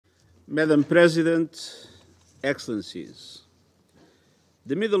Madam President, Excellencies,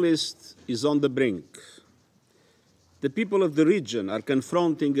 the Middle East is on the brink. The people of the region are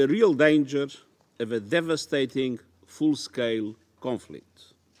confronting a real danger of a devastating full-scale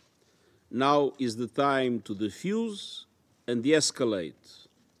conflict. Now is the time to defuse and de-escalate.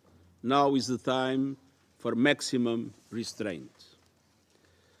 Now is the time for maximum restraint.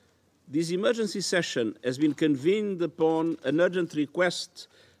 This emergency session has been convened upon an urgent request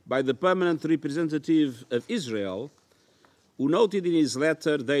by the Permanent Representative of Israel, who noted in his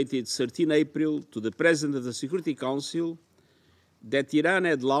letter dated 13 April to the President of the Security Council that Iran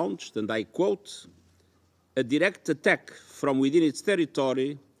had launched, and I quote, a direct attack from within its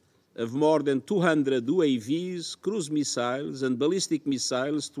territory of more than 200 UAVs, cruise missiles, and ballistic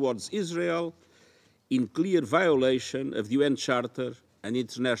missiles towards Israel in clear violation of the UN Charter and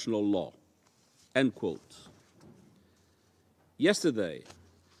international law, end quote. Yesterday,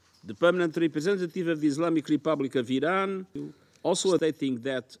 the Permanent Representative of the Islamic Republic of Iran also stating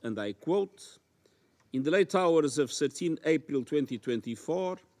that, and I quote, in the late hours of 13 April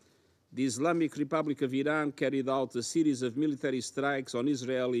 2024, the Islamic Republic of Iran carried out a series of military strikes on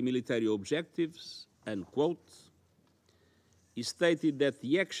Israeli military objectives, end quote. He stated that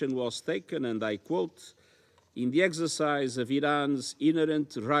the action was taken, and I quote, in the exercise of Iran's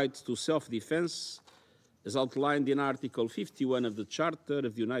inherent right to self-defense, as outlined in Article 51 of the Charter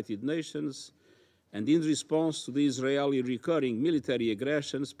of the United Nations, and in response to the Israeli recurring military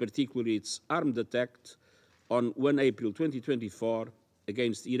aggressions, particularly its armed attack on 1 April 2024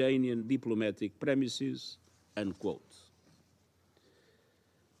 against Iranian diplomatic premises, end quote.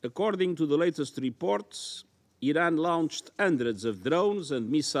 According to the latest reports, Iran launched hundreds of drones and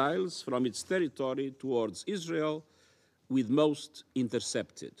missiles from its territory towards Israel, with most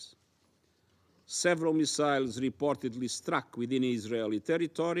intercepted. Several missiles reportedly struck within Israeli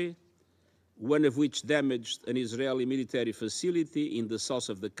territory, one of which damaged an Israeli military facility in the south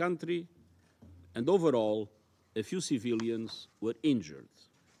of the country, and overall, a few civilians were injured.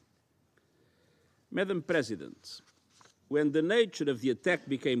 Madam President, when the nature of the attack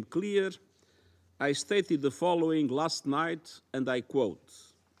became clear, I stated the following last night, and I quote,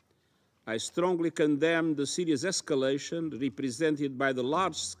 I strongly condemn the serious escalation represented by the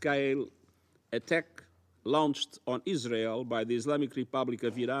large-scale attack launched on Israel by the Islamic Republic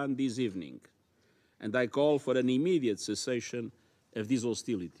of Iran this evening, and I call for an immediate cessation of these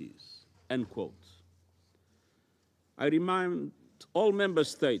hostilities, end quote. I remind all member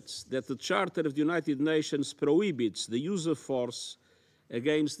states that the Charter of the United Nations prohibits the use of force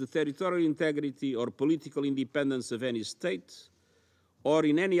against the territorial integrity or political independence of any state, or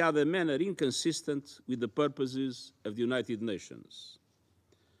in any other manner inconsistent with the purposes of the United Nations.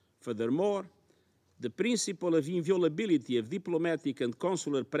 Furthermore, the principle of inviolability of diplomatic and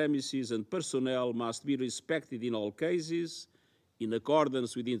consular premises and personnel must be respected in all cases, in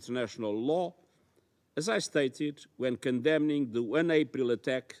accordance with international law, as I stated when condemning the 1 April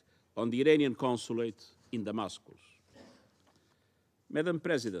attack on the Iranian consulate in Damascus. Madam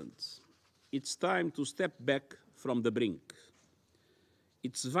President, it's time to step back from the brink.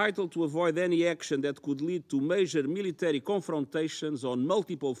 It's vital to avoid any action that could lead to major military confrontations on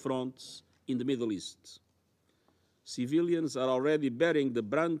multiple fronts in the Middle East. Civilians are already bearing the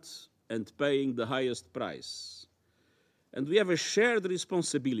brunt and paying the highest price. And we have a shared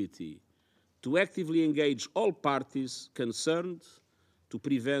responsibility to actively engage all parties concerned to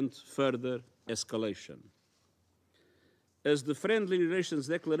prevent further escalation. As the Friendly Relations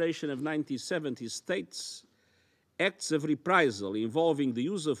Declaration of 1970 states, acts of reprisal involving the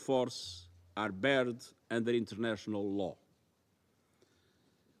use of force are barred under international law.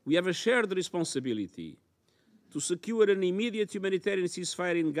 We have a shared responsibility to secure an immediate humanitarian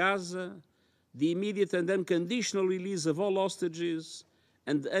ceasefire in Gaza, the immediate and unconditional release of all hostages,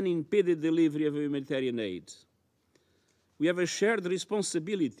 and unimpeded delivery of humanitarian aid. We have a shared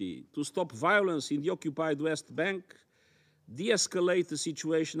responsibility to stop violence in the occupied West Bank, de-escalate the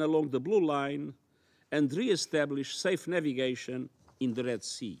situation along the Blue Line, and re-establish safe navigation in the Red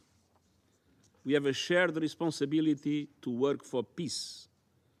Sea. We have a shared responsibility to work for peace.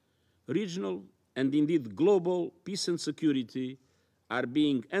 Regional and indeed global peace and security are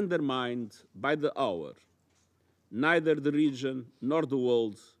being undermined by the hour. Neither the region nor the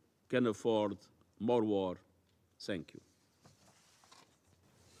world can afford more war. Thank you.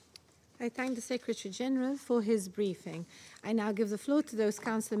 I thank the Secretary General for his briefing. I now give the floor to those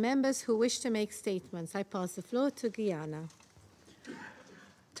Council members who wish to make statements. I pass the floor to Guyana.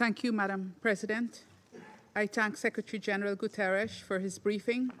 Thank you, Madam President. I thank Secretary General Guterres for his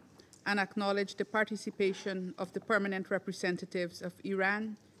briefing and acknowledge the participation of the permanent representatives of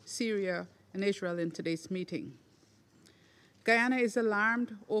Iran, Syria, and Israel in today's meeting. Guyana is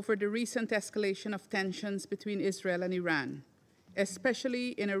alarmed over the recent escalation of tensions between Israel and Iran, especially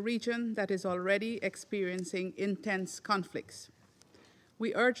in a region that is already experiencing intense conflicts.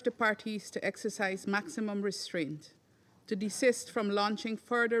 We urge the parties to exercise maximum restraint, to desist from launching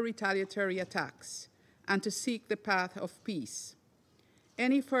further retaliatory attacks, and to seek the path of peace.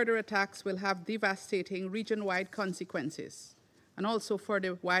 Any further attacks will have devastating region-wide consequences, and also for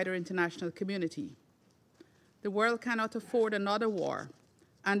the wider international community. The world cannot afford another war,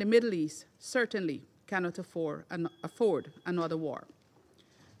 and the Middle East certainly cannot afford another war.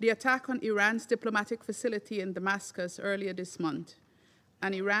 The attack on Iran's diplomatic facility in Damascus earlier this month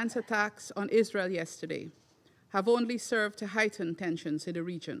and Iran's attacks on Israel yesterday have only served to heighten tensions in the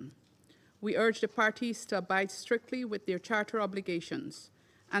region. We urge the parties to abide strictly with their charter obligations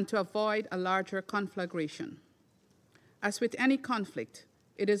and to avoid a larger conflagration. As with any conflict,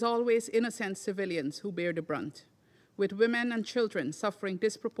 it is always innocent civilians who bear the brunt, with women and children suffering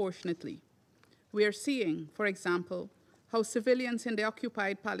disproportionately. We are seeing, for example, how civilians in the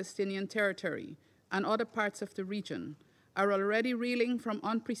occupied Palestinian territory and other parts of the region are already reeling from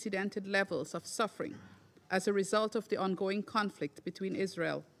unprecedented levels of suffering as a result of the ongoing conflict between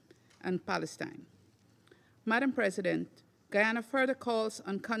Israel and Palestine. Madam President, Guyana further calls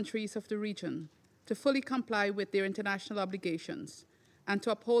on countries of the region to fully comply with their international obligations and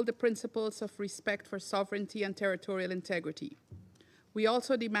to uphold the principles of respect for sovereignty and territorial integrity. We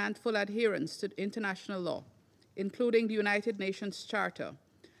also demand full adherence to international law, including the United Nations Charter,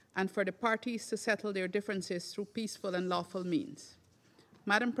 and for the parties to settle their differences through peaceful and lawful means.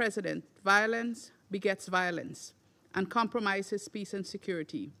 Madam President, violence begets violence and compromises peace and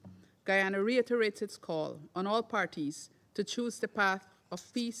security. Guyana reiterates its call on all parties to choose the path of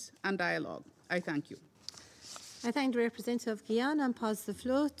peace and dialogue. I thank you. I thank the representative of Guyana and pass the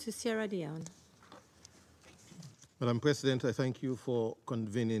floor to Sierra Leone. Madam President, I thank you for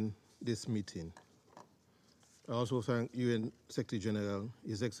convening this meeting. I also thank UN Secretary General,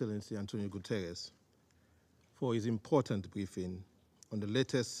 His Excellency Antonio Guterres, for his important briefing on the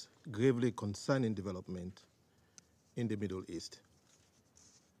latest gravely concerning development in the Middle East.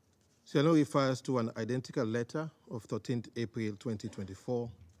 Sierra Leone refers to an identical letter of 13th April 2024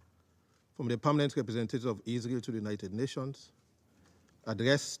 from the Permanent Representative of Israel to the United Nations,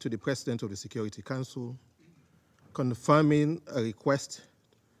 addressed to the President of the Security Council, confirming a request,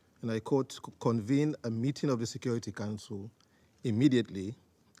 and I quote, convene a meeting of the Security Council immediately,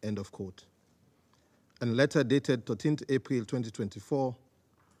 end of quote. And a letter dated 13th April 2024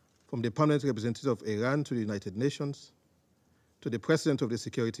 from the Permanent Representative of Iran to the United Nations, to the President of the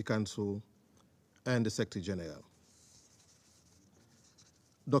Security Council and the Secretary General.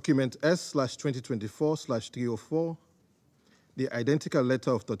 Document S/2024/304, the identical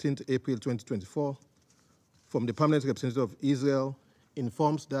letter of 13th April 2024 from the Permanent Representative of Israel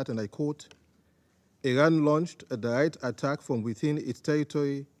informs that, and I quote, Iran launched a direct attack from within its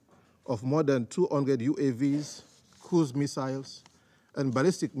territory of more than 200 UAVs, cruise missiles, and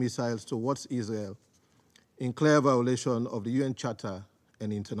ballistic missiles towards Israel in clear violation of the UN Charter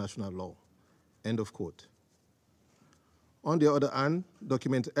and international law, end of quote. On the other hand,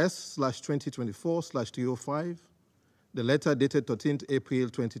 document S/2024/305, the letter dated 13th April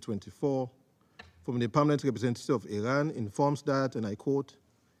 2024 from the Permanent Representative of Iran informs that, and I quote,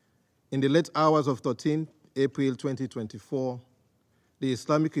 in the late hours of 13th April 2024, the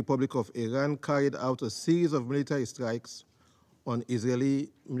Islamic Republic of Iran carried out a series of military strikes on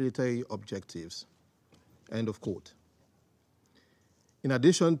Israeli military objectives, end of quote. In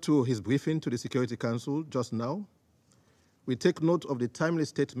addition to his briefing to the Security Council just now, we take note of the timely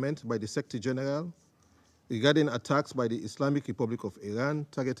statement by the Secretary General regarding attacks by the Islamic Republic of Iran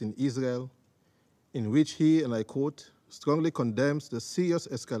targeting Israel, in which he, and I quote, strongly condemns the serious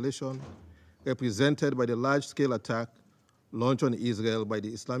escalation represented by the large-scale attack launched on Israel by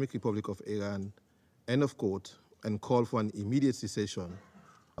the Islamic Republic of Iran, end of quote, and call for an immediate cessation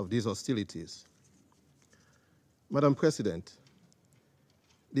of these hostilities. Madam President,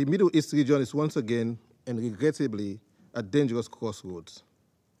 the Middle East region is once again, and regrettably, at dangerous crossroads.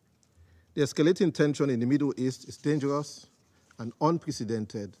 The escalating tension in the Middle East is dangerous and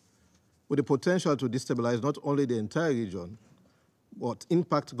unprecedented, with the potential to destabilize not only the entire region, but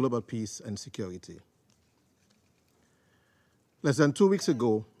impact global peace and security. Less than 2 weeks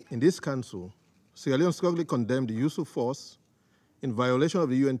ago, in this Council, Sierra Leone strongly condemned the use of force in violation of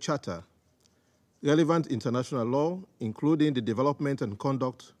the UN Charter, relevant international law, including the development and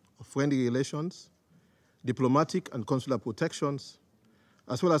conduct of friendly relations, diplomatic and consular protections,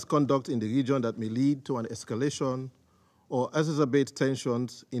 as well as conduct in the region that may lead to an escalation or exacerbate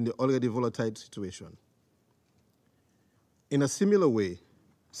tensions in the already volatile situation. In a similar way,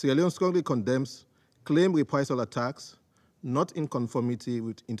 Sierra Leone strongly condemns claimed reprisal attacks not in conformity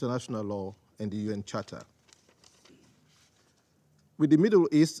with international law and the UN Charter. With the Middle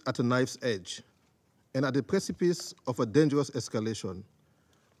East at a knife's edge and at the precipice of a dangerous escalation,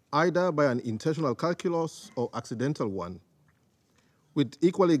 either by an intentional calculus or accidental one, with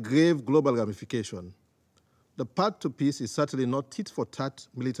equally grave global ramification, the path to peace is certainly not tit-for-tat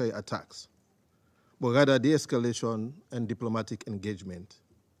military attacks, but rather de-escalation and diplomatic engagement.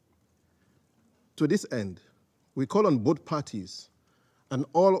 To this end, we call on both parties and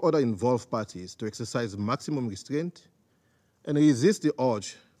all other involved parties to exercise maximum restraint and resist the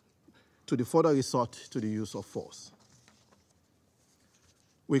urge to the further resort to the use of force.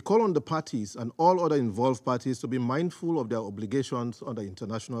 We call on the parties and all other involved parties to be mindful of their obligations under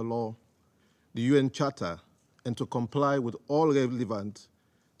international law, the UN Charter, and to comply with all relevant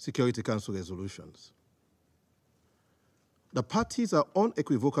Security Council resolutions. The parties are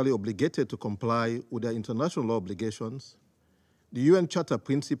unequivocally obligated to comply with their international law obligations, the UN Charter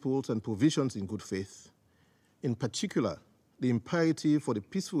principles and provisions in good faith, in particular, the imperative for the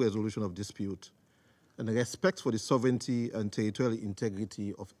peaceful resolution of dispute and respect for the sovereignty and territorial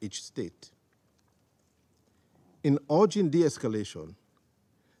integrity of each state. In urging de-escalation,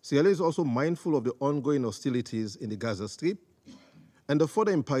 Sierra Leone is also mindful of the ongoing hostilities in the Gaza Strip and the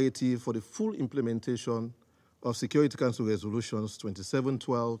further imperative for the full implementation of Security Council resolutions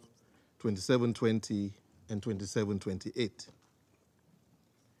 2712, 2720, and 2728.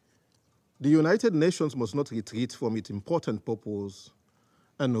 The United Nations must not retreat from its important purpose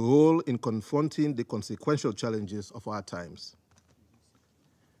and role in confronting the consequential challenges of our times.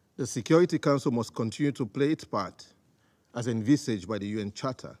 The Security Council must continue to play its part as envisaged by the UN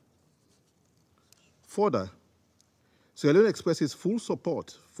Charter. Further, Sierra Leone expresses full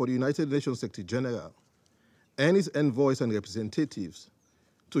support for the United Nations Secretary General and its envoys and representatives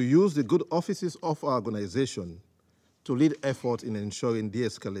to use the good offices of our organization to lead efforts in ensuring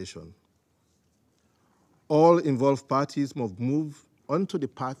de-escalation. All involved parties must move onto the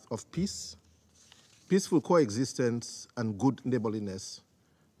path of peace, peaceful coexistence, and good neighborliness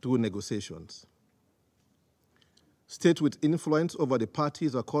through negotiations. States with influence over the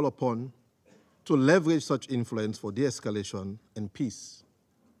parties are called upon to leverage such influence for de-escalation and peace.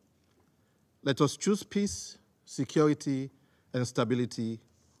 Let us choose peace, security, and stability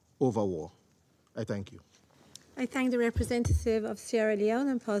over war. I thank you. I thank the representative of Sierra Leone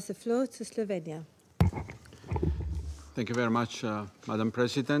and pass the floor to Slovenia. Thank you very much, Madam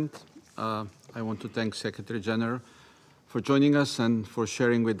President. I want to thank Secretary General for joining us and for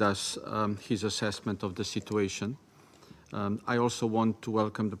sharing with us his assessment of the situation. I also want to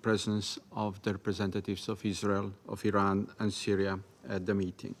welcome the presence of the representatives of Israel, of Iran, and Syria at the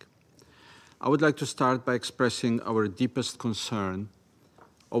meeting. I would like to start by expressing our deepest concern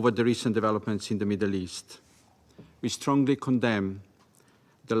over the recent developments in the Middle East. We strongly condemn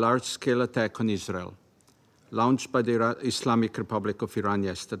the large-scale attack on Israel launched by the Islamic Republic of Iran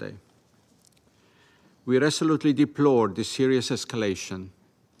yesterday. We resolutely deplore this serious escalation,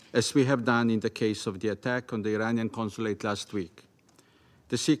 as we have done in the case of the attack on the Iranian consulate last week.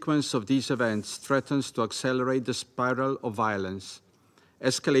 The sequence of these events threatens to accelerate the spiral of violence,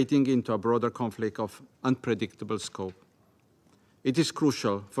 escalating into a broader conflict of unpredictable scope. It is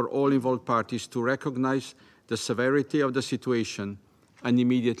crucial for all involved parties to recognize the severity of the situation and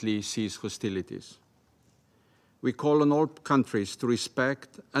immediately cease hostilities. We call on all countries to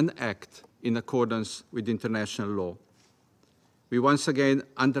respect and act in accordance with international law. We once again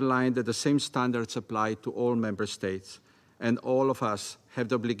underline that the same standards apply to all member states, and all of us have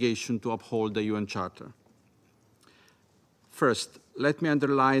the obligation to uphold the UN Charter. First, let me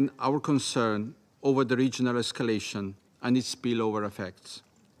underline our concern over the regional escalation and its spillover effects.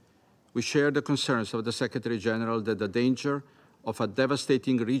 We share the concerns of the Secretary General that the danger of a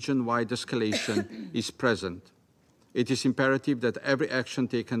devastating region-wide escalation is present. It is imperative that every action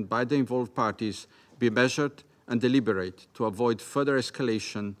taken by the involved parties be measured and deliberate to avoid further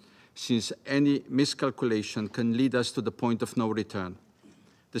escalation, since any miscalculation can lead us to the point of no return.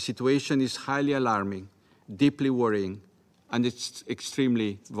 The situation is highly alarming, deeply worrying, and it's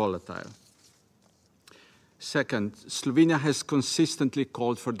extremely volatile. Second, Slovenia has consistently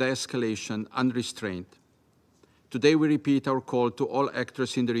called for de-escalation and restraint. Today we repeat our call to all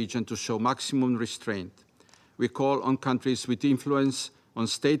actors in the region to show maximum restraint. We call on countries with influence on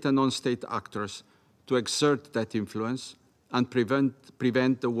state and non-state actors to exert that influence and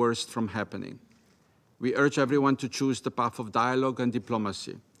prevent the worst from happening. We urge everyone to choose the path of dialogue and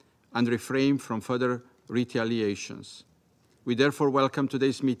diplomacy and refrain from further retaliations. We therefore welcome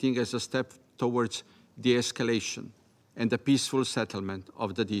today's meeting as a step towards de-escalation and a peaceful settlement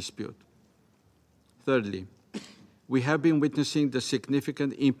of the dispute. Thirdly, we have been witnessing the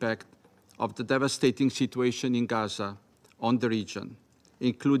significant impact of the devastating situation in Gaza on the region,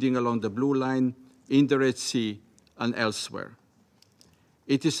 including along the Blue Line, in the Red Sea, and elsewhere.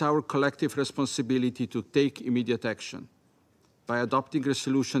 It is our collective responsibility to take immediate action. By adopting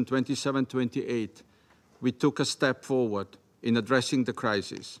Resolution 2728, we took a step forward in addressing the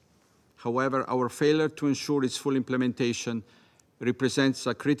crisis. However, our failure to ensure its full implementation represents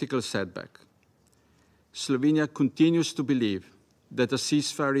a critical setback. Slovenia continues to believe that a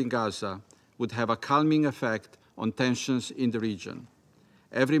ceasefire in Gaza would have a calming effect on tensions in the region.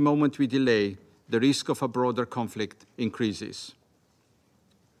 Every moment we delay, the risk of a broader conflict increases.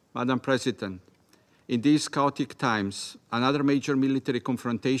 Madam President, in these chaotic times, another major military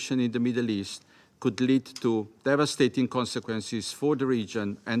confrontation in the Middle East could lead to devastating consequences for the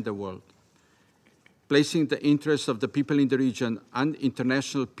region and the world. Placing the interests of the people in the region and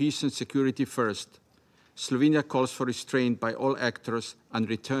international peace and security first, Slovenia calls for restraint by all actors and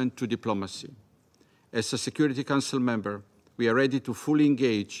return to diplomacy. As a Security Council member, we are ready to fully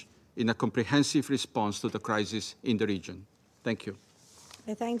engage in a comprehensive response to the crisis in the region. Thank you.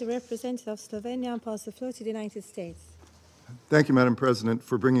 I thank the representative of Slovenia and pass the floor to the United States. Thank you, Madam President,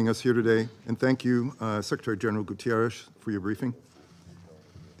 for bringing us here today, and thank you, Secretary General Guterres, for your briefing.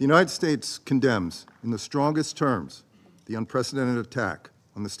 The United States condemns, in the strongest terms, the unprecedented attack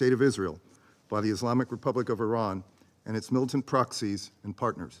on the State of Israel by the Islamic Republic of Iran and its militant proxies and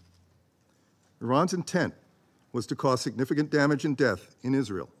partners. Iran's intent was to cause significant damage and death in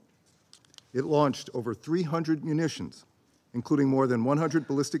Israel. It launched over 300 munitions, including more than 100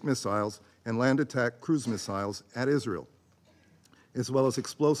 ballistic missiles and land attack cruise missiles at Israel, as well as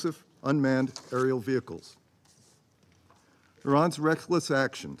explosive, unmanned aerial vehicles. Iran's reckless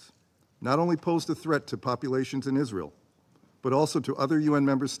actions not only posed a threat to populations in Israel, but also to other UN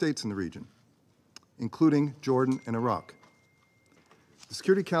member states in the region, including Jordan and Iraq. The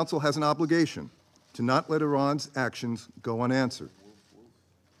Security Council has an obligation to not let Iran's actions go unanswered.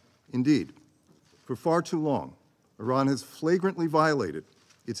 Indeed, for far too long, Iran has flagrantly violated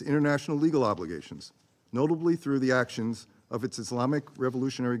its international legal obligations, notably through the actions of its Islamic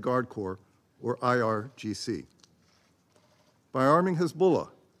Revolutionary Guard Corps, or IRGC. By arming Hezbollah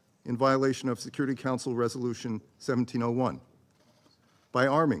in violation of Security Council Resolution 1701, by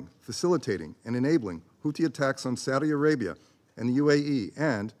arming, facilitating, and enabling Houthi attacks on Saudi Arabia and the UAE,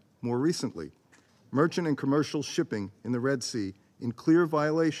 and, more recently, merchant and commercial shipping in the Red Sea in clear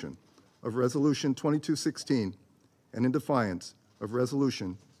violation of Resolution 2216 and in defiance of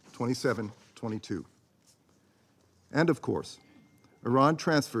Resolution 2722. And of course, Iran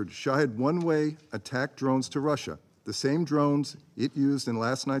transferred Shahed one-way attack drones to Russia, the same drones it used in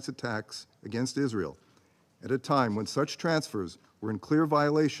last night's attacks against Israel, at a time when such transfers were in clear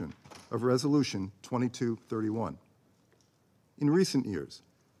violation of Resolution 2231. In recent years,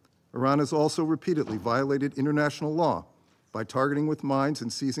 Iran has also repeatedly violated international law by targeting with mines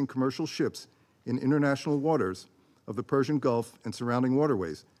and seizing commercial ships in international waters of the Persian Gulf and surrounding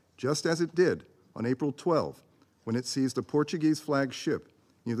waterways, just as it did on April 12, when it seized a Portuguese-flagged ship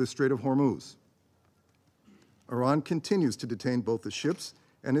near the Strait of Hormuz. Iran continues to detain both the ships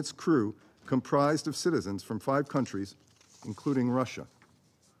and its crew, comprised of citizens from 5 countries, including Russia.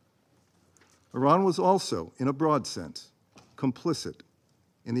 Iran was also, in a broad sense, complicit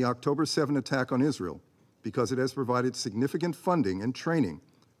in the October 7 attack on Israel because it has provided significant funding and training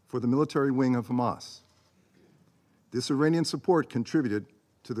for the military wing of Hamas. This Iranian support contributed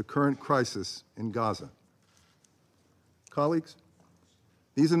to the current crisis in Gaza. Colleagues,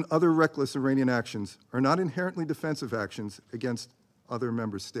 these and other reckless Iranian actions are not inherently defensive actions against other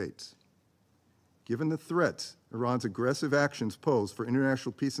member states. Given the threats Iran's aggressive actions pose for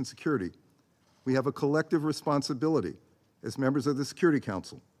international peace and security, we have a collective responsibility as members of the Security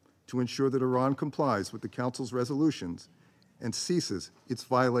Council to ensure that Iran complies with the Council's resolutions and ceases its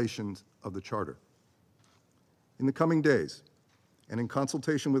violations of the Charter. In the coming days, and in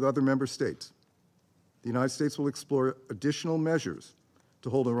consultation with other member states, the United States will explore additional measures to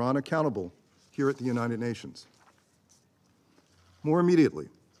hold Iran accountable here at the United Nations. More immediately,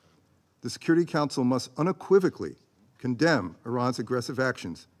 the Security Council must unequivocally condemn Iran's aggressive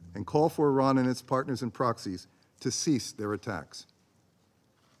actions and call for Iran and its partners and proxies to cease their attacks.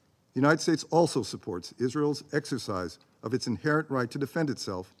 The United States also supports Israel's exercise of its inherent right to defend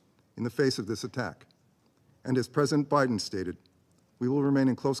itself in the face of this attack. And as President Biden stated, we will remain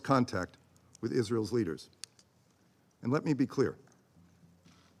in close contact with Israel's leaders. And let me be clear.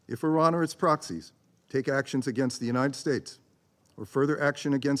 If Iran or its proxies take actions against the United States or further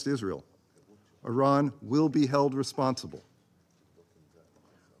action against Israel, Iran will be held responsible.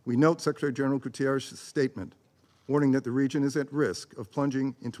 We note Secretary General Guterres' statement warning that the region is at risk of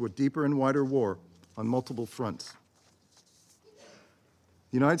plunging into a deeper and wider war on multiple fronts.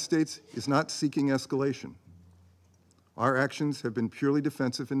 The United States is not seeking escalation. Our actions have been purely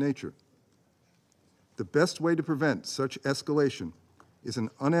defensive in nature. The best way to prevent such escalation is an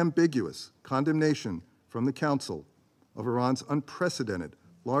unambiguous condemnation from the Council of Iran's unprecedented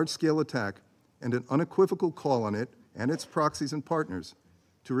large-scale attack and an unequivocal call on it and its proxies and partners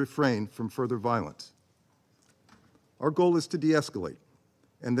to refrain from further violence. Our goal is to de-escalate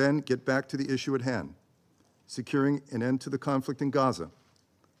and then get back to the issue at hand, securing an end to the conflict in Gaza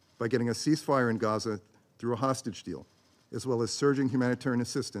by getting a ceasefire in Gaza through a hostage deal, as well as surging humanitarian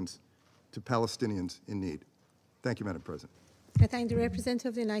assistance to Palestinians in need. Thank you, Madam President. I thank the representative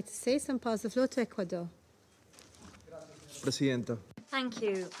of the United States and pass the floor to Ecuador. Presidenta. Thank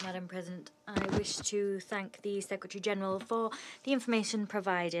you, Madam President. I wish to thank the Secretary General for the information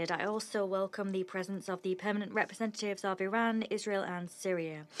provided. I also welcome the presence of the permanent representatives of Iran, Israel, and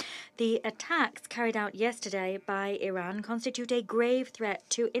Syria. The attacks carried out yesterday by Iran constitute a grave threat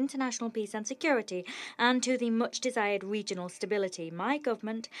to international peace and security and to the much-desired regional stability. My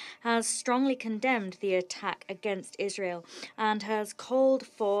government has strongly condemned the attack against Israel and has called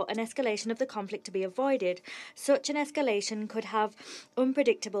for an escalation of the conflict to be avoided. Such an escalation could have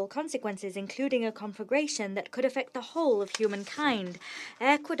unpredictable consequences, including a conflagration that could affect the whole of humankind.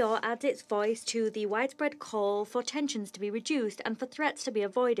 Ecuador adds its voice to the widespread call for tensions to be reduced and for threats to be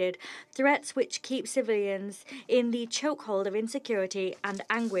avoided, threats which keep civilians in the chokehold of insecurity and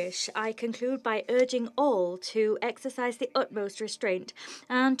anguish. I conclude by urging all to exercise the utmost restraint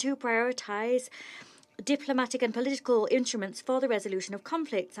and to prioritize diplomatic and political instruments for the resolution of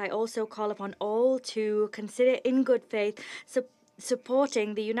conflicts. I also call upon all to consider in good faith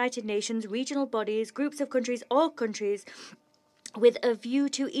supporting the United Nations, regional bodies, groups of countries, all countries, with a view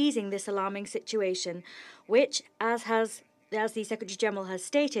to easing this alarming situation, which, as the Secretary General has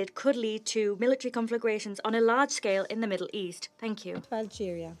stated, could lead to military conflagrations on a large scale in the Middle East. Thank you.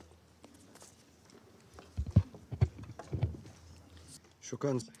 Algeria.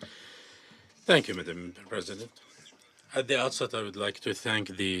 Shukran. Thank you, Madam President. At the outset, I would like to thank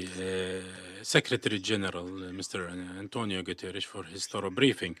the Secretary General, Mr. Antonio Guterres, for his thorough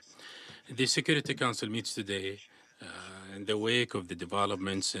briefing. The Security Council meets today in the wake of the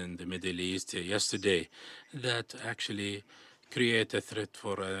developments in the Middle East yesterday that actually create a threat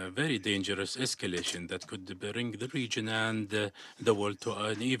for a very dangerous escalation that could bring the region and the world to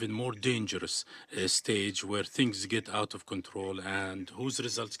an even more dangerous stage where things get out of control and whose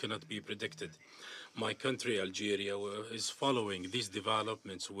results cannot be predicted. My country, Algeria, is following these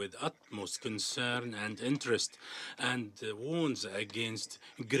developments with utmost concern and interest and warns against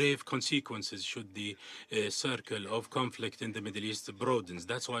grave consequences should the circle of conflict in the Middle East broadens.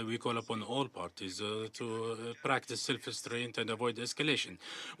 That's why we call upon all parties to practice self-restraint and avoid escalation.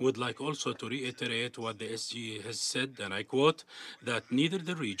 Would like also to reiterate what the SG has said, and I quote, that neither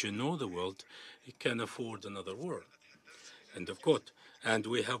the region nor the world can afford another war. End of quote. And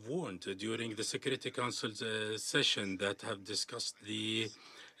we have warned during the Security Council's session that have discussed the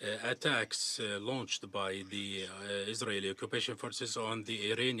attacks launched by the Israeli occupation forces on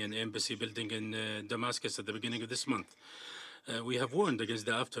the Iranian embassy building in Damascus at the beginning of this month. We have warned against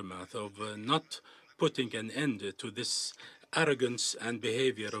the aftermath of not putting an end to this arrogance and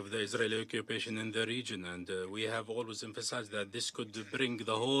behavior of the Israeli occupation in the region. And we have always emphasized that this could bring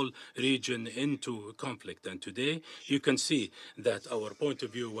the whole region into conflict. And today you can see that our point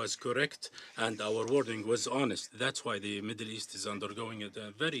of view was correct and our wording was honest. That's why the Middle East is undergoing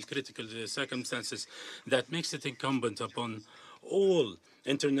very critical circumstances that makes it incumbent upon all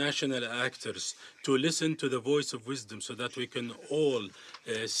international actors to listen to the voice of wisdom so that we can all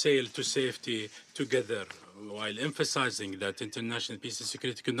sail to safety together, while emphasizing that international peace and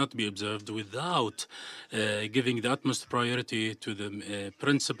security cannot be observed without giving the utmost priority to the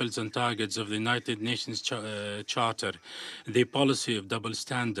principles and targets of the United Nations Charter, the policy of double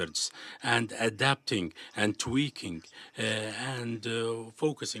standards, and adapting and tweaking and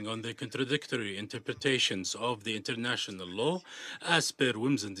focusing on the contradictory interpretations of the international law as per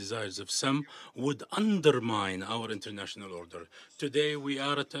whims and desires of some would undermine our international order. Today we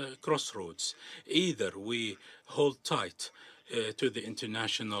are at a crossroads. Either we hold tight to the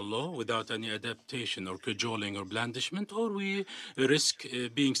international law without any adaptation or cajoling or blandishment, or we risk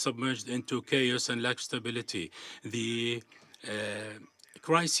being submerged into chaos and lack stability. The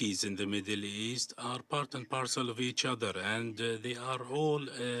crises in the Middle East are part and parcel of each other, and they are all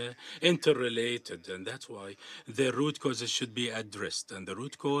interrelated, and that's why the root causes should be addressed. And the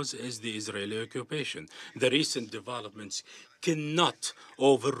root cause is the Israeli occupation. The recent developments cannot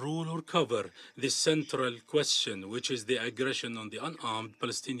overrule or cover the central question, which is the aggression on the unarmed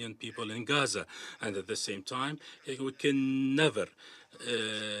Palestinian people in Gaza. And at the same time, we can never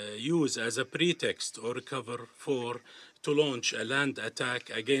use as a pretext or cover to launch a land attack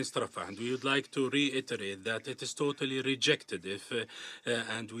against Rafah. And we would like to reiterate that it is totally rejected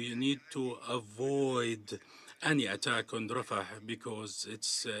and we need to avoid any attack on Rafah because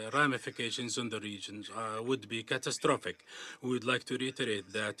its ramifications on the region would be catastrophic. We would like to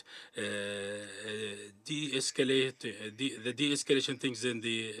reiterate that the de-escalation things in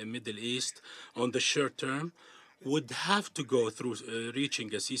the Middle East on the short term would have to go through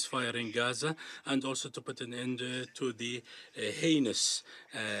reaching a ceasefire in Gaza and also to put an end to the heinous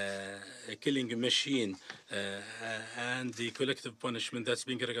killing machine and the collective punishment that's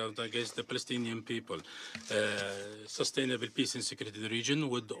being carried out against the Palestinian people. Sustainable peace and security in the region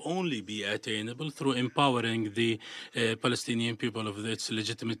would only be attainable through empowering the Palestinian people of its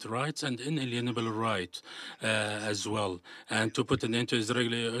legitimate rights and inalienable right as well, and to put an end to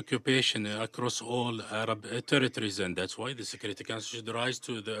Israeli occupation across all Arab territories. And that's why the Security Council should rise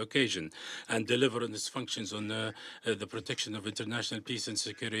to the occasion and deliver on its functions on the protection of international peace and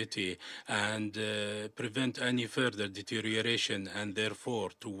security and prevent any further deterioration, and therefore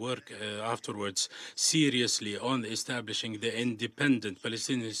to work afterwards seriously on establishing the independent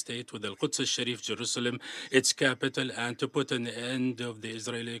Palestinian state with Al-Quds al-Sharif, Jerusalem, its capital, and to put an end of the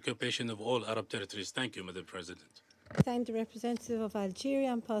Israeli occupation of all Arab territories. Thank you, Madam President. I thank the representative of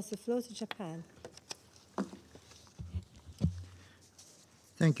Algeria and pass the floor to Japan.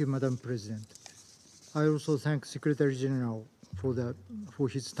 Thank you, Madam President. I also thank Secretary General for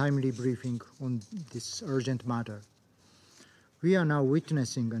his timely briefing on this urgent matter. We are now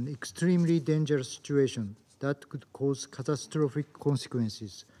witnessing an extremely dangerous situation that could cause catastrophic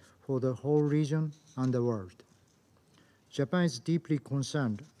consequences for the whole region and the world. Japan is deeply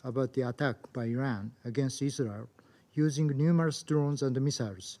concerned about the attack by Iran against Israel using numerous drones and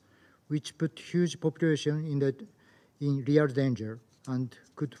missiles, which put huge population in real danger and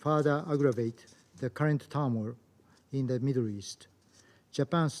could further aggravate the current turmoil in the Middle East.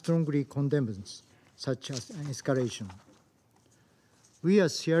 Japan strongly condemns such an escalation. We are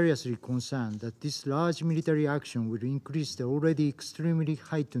seriously concerned that this large military action will increase the already extremely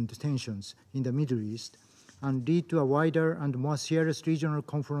heightened tensions in the Middle East and lead to a wider and more serious regional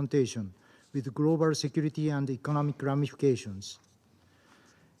confrontation with global security and economic ramifications.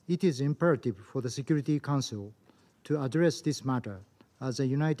 It is imperative for the Security Council to address this matter as a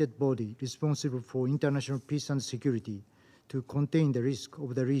united body responsible for international peace and security to contain the risk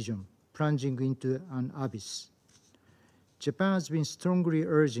of the region plunging into an abyss. Japan has been strongly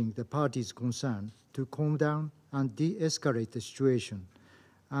urging the parties concerned to calm down and de-escalate the situation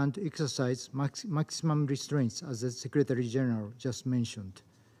and exercise maximum restraints, as the Secretary General just mentioned.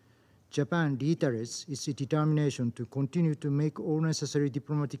 Japan reiterates its determination to continue to make all necessary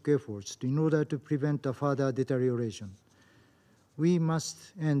diplomatic efforts in order to prevent a further deterioration. We must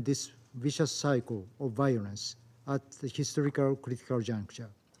end this vicious cycle of violence at the historical critical juncture.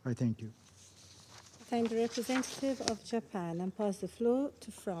 I thank you. I thank the representative of Japan and pass the floor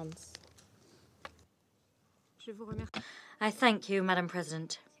to France. I thank you, Madam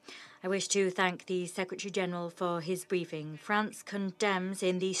President. I wish to thank the Secretary-General for his briefing. France condemns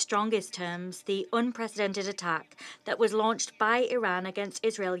in the strongest terms the unprecedented attack that was launched by Iran against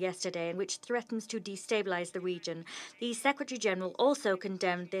Israel yesterday and which threatens to destabilize the region. The Secretary-General also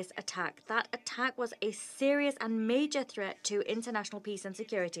condemned this attack. That attack was a serious and major threat to international peace and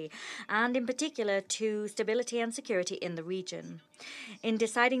security, and in particular to stability and security in the region. In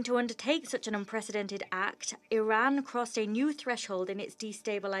deciding to undertake such an unprecedented act, Iran crossed a new threshold in its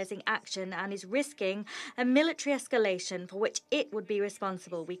destabilizing action and is risking a military escalation for which it would be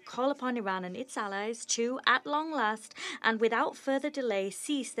responsible. We call upon Iran and its allies to, at long last and without further delay,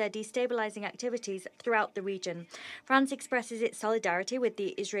 cease their destabilizing activities throughout the region. France expresses its solidarity with the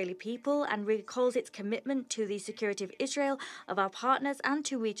Israeli people and recalls its commitment to the security of Israel, of our partners, and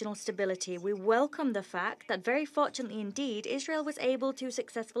to regional stability. We welcome the fact that, very fortunately indeed, Israel was able to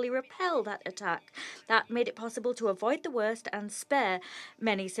successfully repel that attack. That made it possible to avoid the worst and spare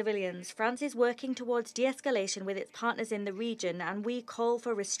many civilians civilians. France is working towards de-escalation with its partners in the region, and we call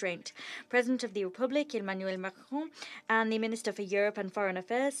for restraint. President of the Republic, Emmanuel Macron, and the Minister for Europe and Foreign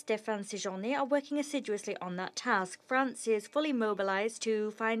Affairs, Stéphane Séjourné, are working assiduously on that task. France is fully mobilized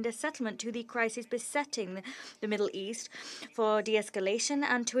to find a settlement to the crisis besetting the Middle East, for de-escalation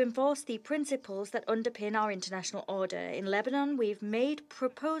and to enforce the principles that underpin our international order. In Lebanon, we've made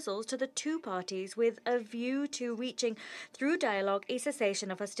proposals to the two parties with a view to reaching, through dialogue, a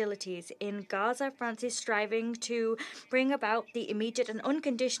cessation of hostilities. In Gaza, France is striving to bring about the immediate and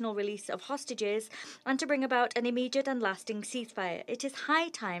unconditional release of hostages and to bring about an immediate and lasting ceasefire. It is high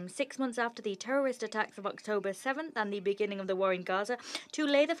time, 6 months after the terrorist attacks of October 7th and the beginning of the war in Gaza, to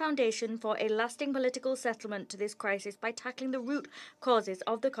lay the foundation for a lasting political settlement to this crisis by tackling the root causes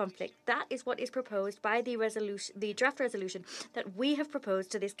of the conflict. That is what is proposed by the draft resolution that we have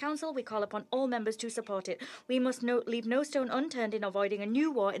proposed to this Council. We call upon all members to support it. We must leave no stone unturned in avoiding a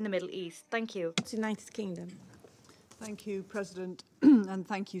new war in the Middle East. Thank you. United Kingdom. Thank you, President, and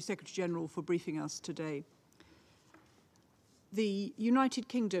thank you, Secretary-General, for briefing us today. The United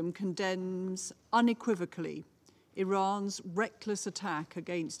Kingdom condemns unequivocally Iran's reckless attack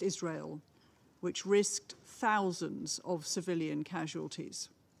against Israel, which risked thousands of civilian casualties.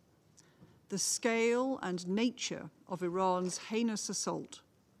 The scale and nature of Iran's heinous assault,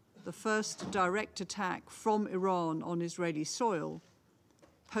 the first direct attack from Iran on Israeli soil,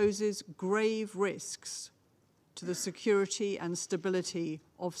 poses grave risks to the security and stability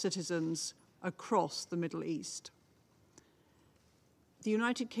of citizens across the Middle East. The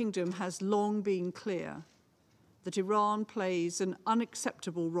United Kingdom has long been clear that Iran plays an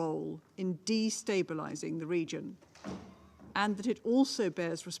unacceptable role in destabilizing the region, and that it also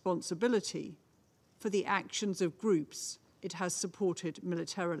bears responsibility for the actions of groups it has supported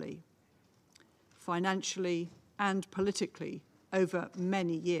militarily, financially, and politically over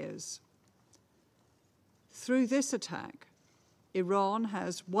many years. Through this attack, Iran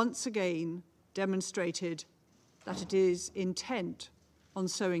has once again demonstrated that it is intent on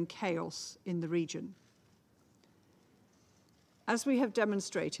sowing chaos in the region. As we have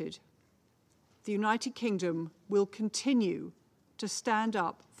demonstrated, the United Kingdom will continue to stand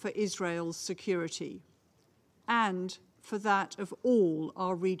up for Israel's security and for that of all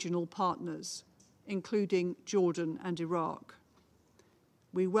our regional partners, including Jordan and Iraq.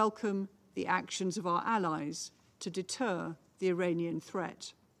 We welcome the actions of our allies to deter the Iranian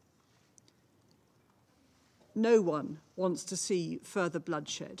threat. No one wants to see further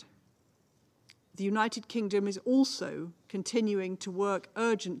bloodshed. The United Kingdom is also continuing to work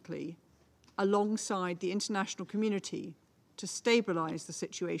urgently alongside the international community to stabilize the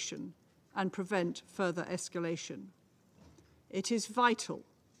situation and prevent further escalation. It is vital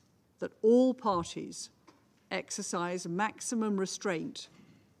that all parties exercise maximum restraint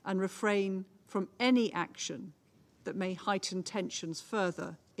and refrain from any action that may heighten tensions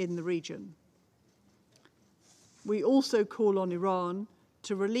further in the region. We also call on Iran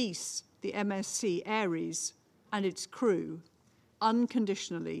to release the MSC Ares and its crew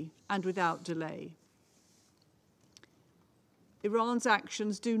unconditionally and without delay. Iran's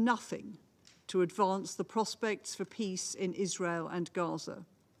actions do nothing to advance the prospects for peace in Israel and Gaza.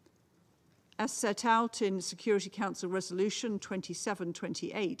 As set out in Security Council Resolution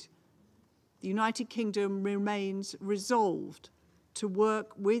 2728, the United Kingdom remains resolved to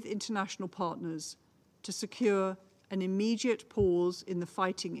work with international partners to secure an immediate pause in the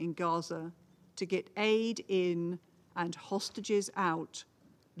fighting in Gaza, to get aid in and hostages out,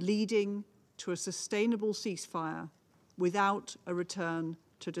 leading to a sustainable ceasefire without a return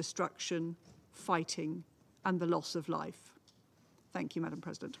to destruction, fighting, and the loss of life. Thank you, Madam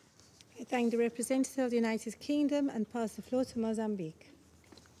President. I thank the representative of the United Kingdom and pass the floor to Mozambique.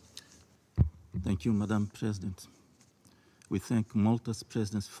 Thank you, Madam President. We thank Malta's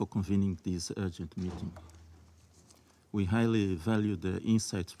Presidency for convening this urgent meeting. We highly value the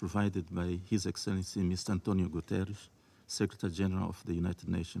insights provided by His Excellency Mr. Antonio Guterres, Secretary General of the United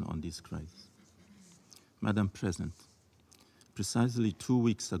Nations on this crisis. Madam President, precisely 2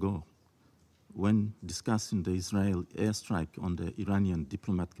 weeks ago, when discussing the Israel airstrike on the Iranian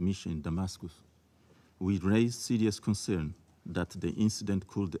diplomatic mission in Damascus, we raised serious concern that the incident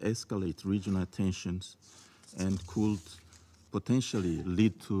could escalate regional tensions and could potentially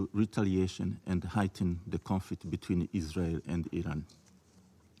lead to retaliation and heighten the conflict between Israel and Iran.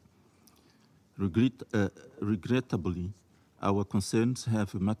 Regrettably, our concerns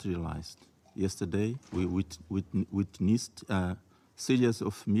have materialized. Yesterday, we witnessed a series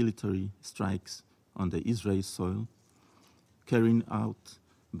of military strikes on the Israeli soil carried out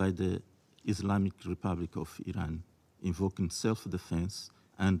by the Islamic Republic of Iran, invoking self-defense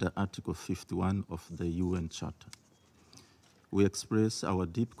under Article 51 of the UN Charter. We express our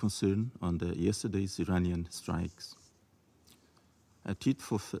deep concern on yesterday's Iranian strikes. A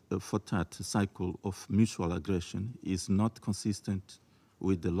tit-for-tat cycle of mutual aggression is not consistent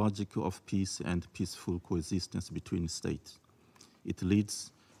with the logic of peace and peaceful coexistence between states. It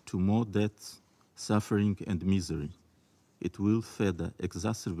leads to more death, suffering, and misery. It will further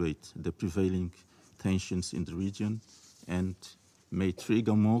exacerbate the prevailing tensions in the region and may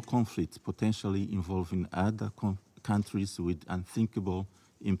trigger more conflicts, potentially involving other countries with unthinkable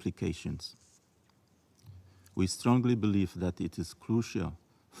implications. We strongly believe that it is crucial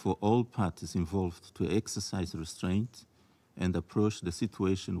for all parties involved to exercise restraint and approach the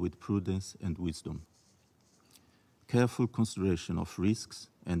situation with prudence and wisdom. Careful consideration of risks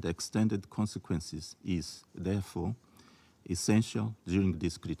and extended consequences is, therefore, essential during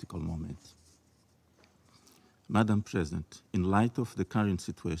this critical moment. Madam President, in light of the current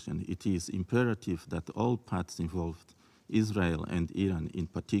situation, it is imperative that all parties involved, Israel and Iran in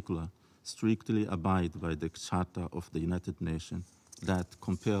particular, strictly abide by the Charter of the United Nations that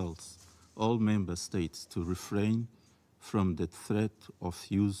compels all member states to refrain from the threat of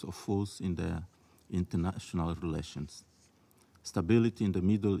use of force in their international relations. Stability in the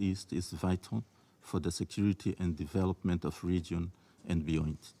Middle East is vital for the security and development of the region and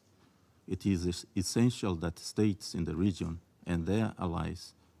beyond. It is essential that states in the region and their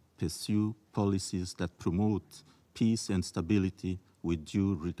allies pursue policies that promote peace and stability with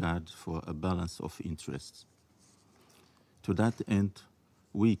due regard for a balance of interests. To that end,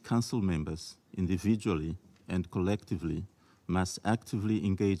 we Council members, individually and collectively, must actively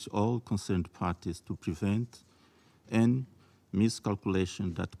engage all concerned parties to prevent any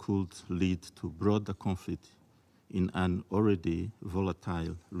miscalculation that could lead to broader conflict in an already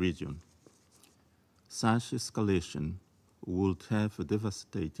volatile region. Such escalation would have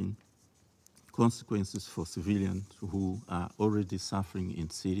devastating consequences for civilians who are already suffering in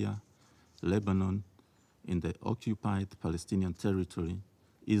Syria, Lebanon, in the occupied Palestinian territory,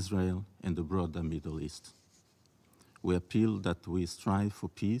 Israel, and the broader Middle East. We appeal that we strive for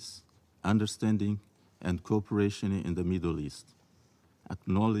peace, understanding, and cooperation in the Middle East,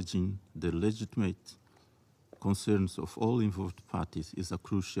 acknowledging the legitimate concerns of all involved parties is a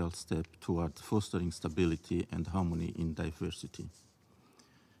crucial step toward fostering stability and harmony in diversity.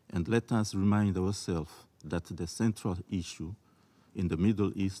 And let us remind ourselves that the central issue in the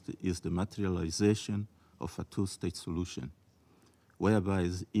Middle East is the materialization of a two-state solution, whereby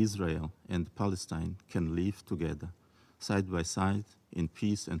Israel and Palestine can live together, side by side, in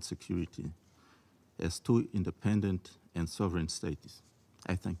peace and security, as two independent and sovereign states.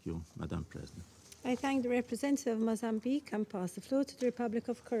 I thank you, Madam President. I thank the representative of Mozambique and pass the floor to the Republic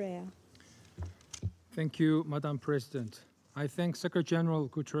of Korea. Thank you, Madam President. I thank Secretary General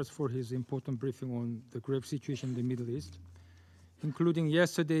Guterres for his important briefing on the grave situation in the Middle East, including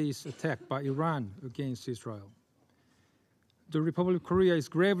yesterday's attack by Iran against Israel. The Republic of Korea is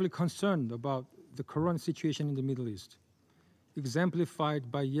gravely concerned about the current situation in the Middle East,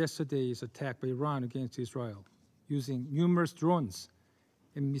 exemplified by yesterday's attack by Iran against Israel, using numerous drones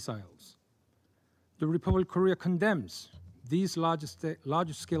and missiles. The Republic of Korea condemns these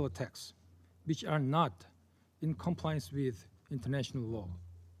large-scale attacks, which are not in compliance with international law.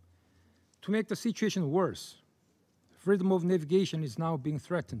 To make the situation worse, freedom of navigation is now being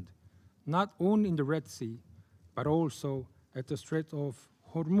threatened, not only in the Red Sea, but also at the Strait of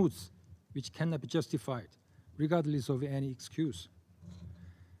Hormuz, which cannot be justified, regardless of any excuse.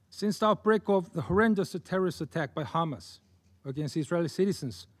 Since the outbreak of the horrendous terrorist attack by Hamas against Israeli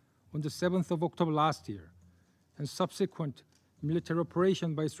citizens on the 7th of October last year, and subsequent military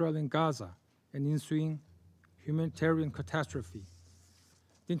operation by Israel in Gaza and ensuing humanitarian catastrophe,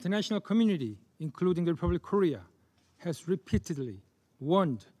 the international community, including the Republic of Korea, has repeatedly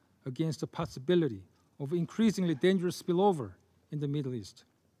warned against the possibility of increasingly dangerous spillover in the Middle East.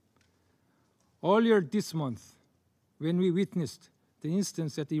 Earlier this month, when we witnessed the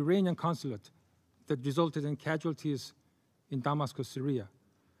incidents at the Iranian consulate that resulted in casualties in Damascus, Syria,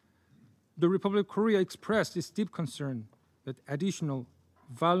 the Republic of Korea expressed its deep concern that additional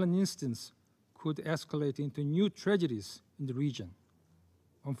violent incidents could escalate into new tragedies in the region.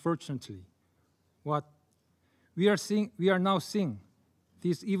 Unfortunately, what we are now seeing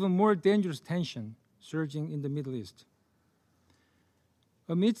this even more dangerous tension surging in the Middle East.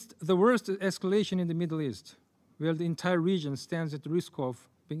 Amidst the worst escalation in the Middle East, where the entire region stands at the risk of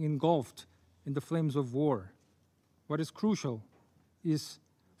being engulfed in the flames of war, what is crucial is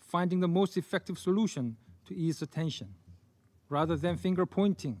finding the most effective solution to ease the tension, rather than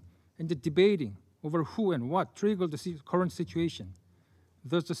finger-pointing and debating over who and what triggered the current situation.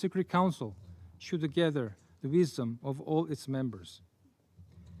 Thus, the Security Council should gather the wisdom of all its members.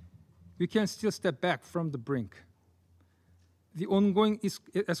 We can still step back from the brink. The ongoing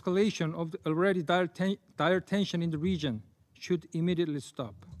escalation of the already dire tension in the region should immediately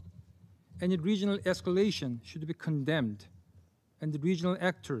stop. Any regional escalation should be condemned, and the regional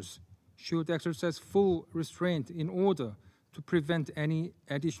actors should exercise full restraint in order to prevent any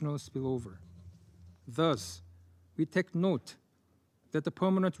additional spillover. Thus, we take note that the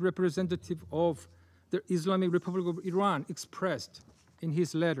permanent representative of the Islamic Republic of Iran expressed in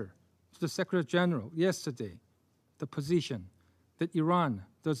his letter to the Secretary General yesterday the position that Iran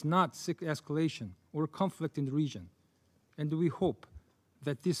does not seek escalation or conflict in the region, and we hope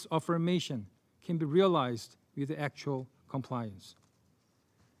that this affirmation can be realized with actual compliance.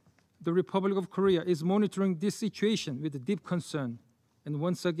 The Republic of Korea is monitoring this situation with deep concern and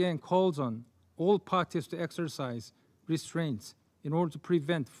once again calls on all parties to exercise restraints in order to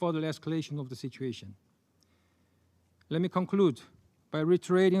prevent further escalation of the situation. Let me conclude by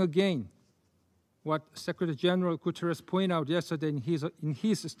reiterating again what Secretary General Guterres pointed out yesterday in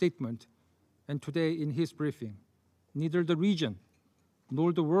his statement and today in his briefing. Neither the region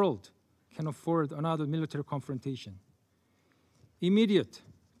nor the world can afford another military confrontation. Immediate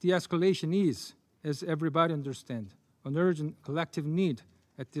de-escalation is, as everybody understands, an urgent collective need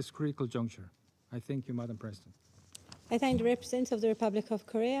at this critical juncture. I thank you, Madam President. I thank the representative of the Republic of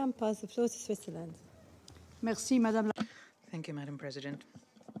Korea and pass the floor to Switzerland. Merci, Madame. Thank you, Madam President.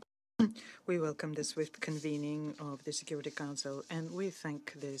 We welcome the swift convening of the Security Council, and we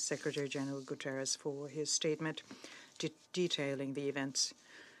thank the Secretary General Guterres for his statement detailing the events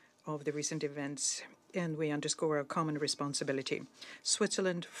of the recent events, and we underscore our common responsibility.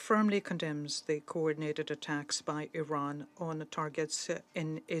 Switzerland firmly condemns the coordinated attacks by Iran on targets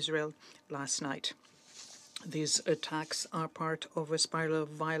in Israel last night. These attacks are part of a spiral of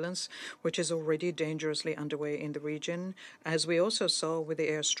violence which is already dangerously underway in the region, as we also saw with the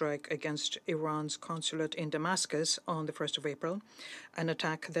airstrike against Iran's consulate in Damascus on the 1st of April, an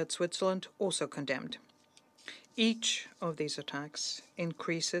attack that Switzerland also condemned. Each of these attacks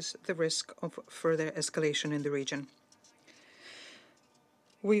increases the risk of further escalation in the region.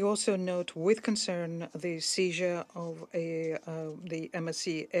 We also note with concern the seizure of the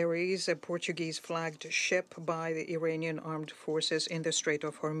MSC Ares, a Portuguese-flagged ship, by the Iranian armed forces in the Strait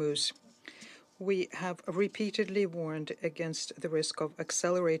of Hormuz. We have repeatedly warned against the risk of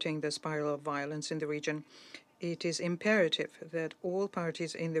accelerating the spiral of violence in the region. It is imperative that all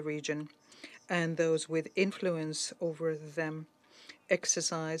parties in the region and those with influence over them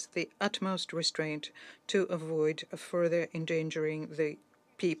exercise the utmost restraint to avoid further endangering the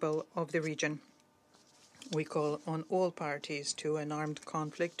people of the region. We call on all parties to an armed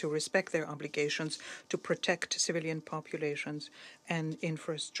conflict to respect their obligations to protect civilian populations and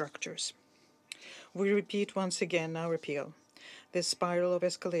infrastructures. We repeat once again our appeal. This spiral of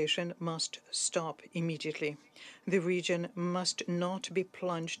escalation must stop immediately. The region must not be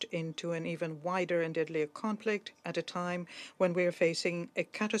plunged into an even wider and deadlier conflict at a time when we are facing a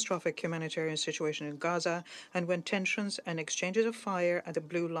catastrophic humanitarian situation in Gaza and when tensions and exchanges of fire at the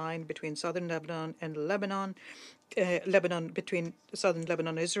blue line between southern Lebanon and between southern Lebanon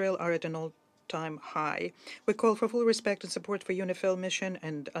and Israel are at an all-time high. We call for full respect and support for UNIFIL mission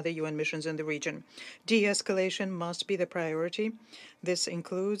and other UN missions in the region. De-escalation must be the priority. This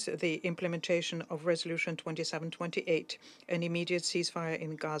includes the implementation of Resolution 2728. An immediate ceasefire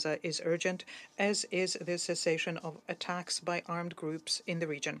in Gaza is urgent, as is the cessation of attacks by armed groups in the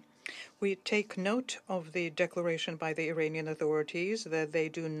region. We take note of the declaration by the Iranian authorities that they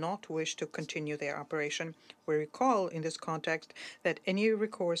do not wish to continue their operation. We recall in this context that any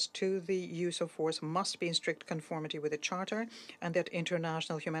recourse to the use of force must be in strict conformity with the Charter and that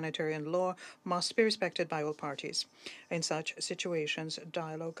international humanitarian law must be respected by all parties. In such situations,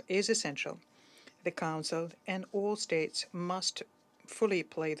 dialogue is essential. The Council and all states must fully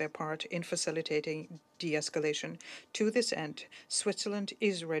play their part in facilitating de-escalation. To this end, Switzerland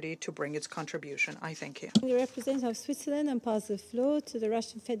is ready to bring its contribution. I thank you. The representative of Switzerland and pass the floor to the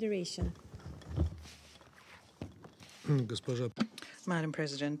Russian Federation. Madam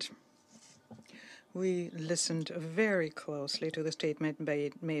President, we listened very closely to the statement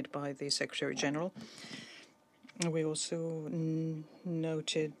made by the Secretary General. We also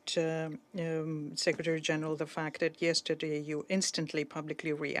noted, Secretary General, the fact that yesterday you instantly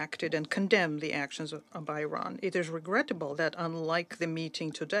publicly reacted and condemned the actions by Iran. It is regrettable that, unlike the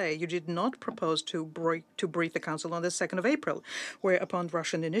meeting today, you did not propose to brief the Council on the 2nd of April, where, upon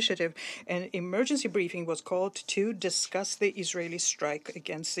Russian initiative, an emergency briefing was called to discuss the Israeli strike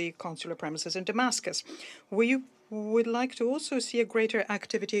against the consular premises in Damascus. Will you We'd like to also see a greater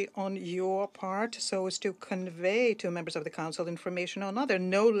activity on your part so as to convey to members of the Council information on other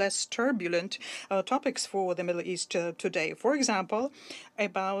no less turbulent topics for the Middle East today. For example,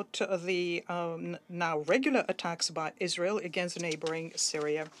 about the now regular attacks by Israel against neighboring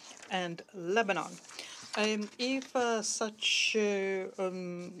Syria and Lebanon. If such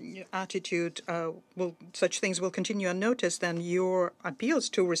such things will continue unnoticed, then your appeals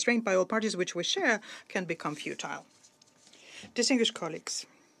to restraint by all parties which we share can become futile. Distinguished colleagues,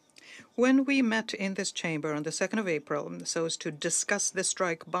 when we met in this chamber on the 2nd of April so as to discuss the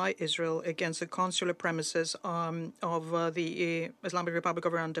strike by Israel against the consular premises of the Islamic Republic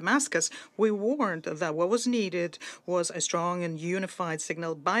of Iran, Damascus, we warned that what was needed was a strong and unified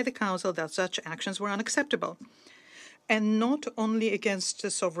signal by the Council that such actions were unacceptable. And not only against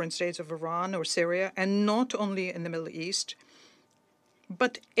the sovereign states of Iran or Syria, and not only in the Middle East,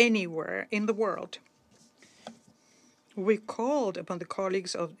 but anywhere in the world. We called upon the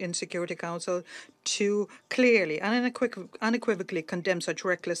colleagues in Security Council to clearly and unequivocally condemn such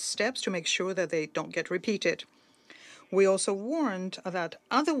reckless steps to make sure that they don't get repeated. We also warned that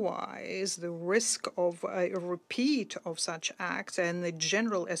otherwise the risk of a repeat of such acts and the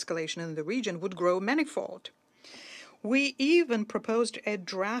general escalation in the region would grow manifold. We even proposed a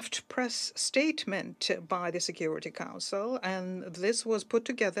draft press statement by the Security Council, and this was put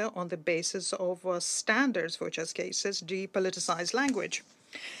together on the basis of standards for such cases, depoliticized language.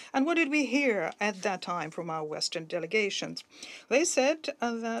 And what did we hear at that time from our Western delegations? They said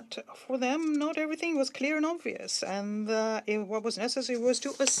that for them not everything was clear and obvious, and what was necessary was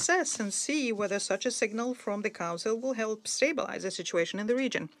to assess and see whether such a signal from the Council will help stabilize the situation in the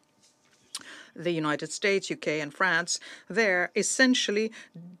region. The United States, UK, and France there essentially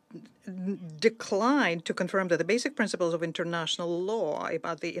declined to confirm that the basic principles of international law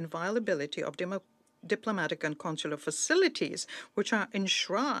about the inviolability of diplomatic and consular facilities, which are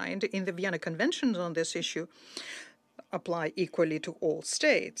enshrined in the Vienna Conventions on this issue, apply equally to all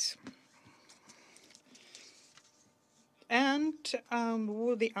states. And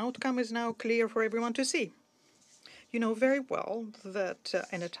the outcome is now clear for everyone to see. You know very well that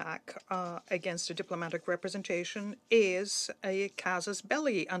an attack against a diplomatic representation is a casus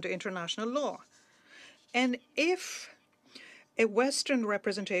belli under international law. And if a Western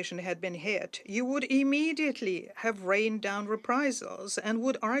representation had been hit, you would immediately have rained down reprisals and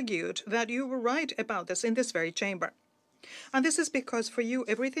would argue that you were right about this in this very chamber. And this is because for you,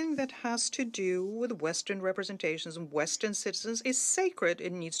 everything that has to do with Western representations and Western citizens is sacred.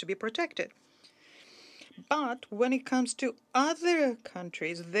 It needs to be protected. But when it comes to other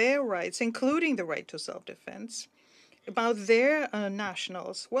countries, their rights, including the right to self-defense, about their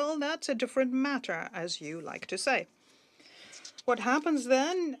nationals, well, that's a different matter, as you like to say. What happens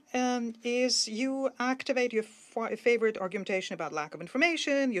then is you activate your favorite argumentation about lack of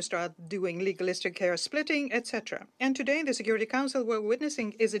information, you start doing legalistic hair splitting, etc. And today in the Security Council, what we're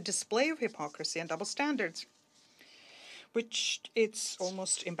witnessing is a display of hypocrisy and double standards, which it's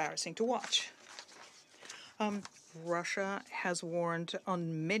almost embarrassing to watch. Russia has warned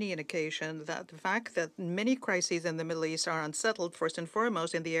on many an occasion that the fact that many crises in the Middle East are unsettled, first and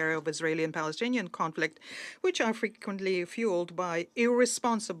foremost in the area of Israeli and Palestinian conflict, which are frequently fueled by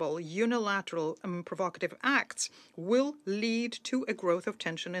irresponsible, unilateral, and provocative acts, will lead to a growth of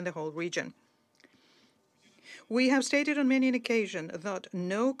tension in the whole region. We have stated on many an occasion that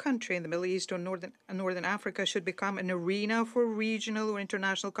no country in the Middle East or Northern Africa should become an arena for regional or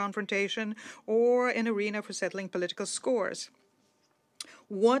international confrontation or an arena for settling political scores.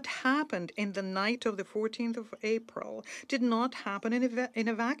 What happened in the night of the 14th of April did not happen in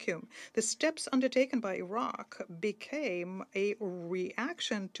a vacuum. The steps undertaken by Iraq became a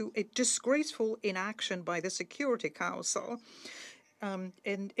reaction to a disgraceful inaction by the Security Council.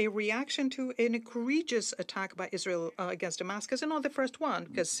 And a reaction to an egregious attack by Israel against Damascus, and not the first one,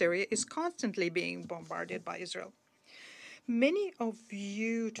 because Syria is constantly being bombarded by Israel. Many of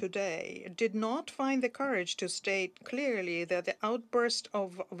you today did not find the courage to state clearly that the outburst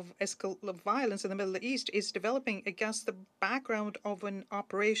of violence in the Middle East is developing against the background of an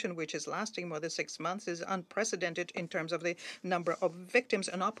operation which is lasting more than 6 months, is unprecedented in terms of the number of victims,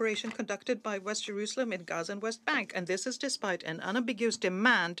 an operation conducted by West Jerusalem in Gaza and West Bank. And this is despite an unambiguous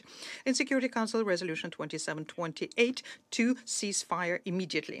demand in Security Council Resolution 2728 to cease fire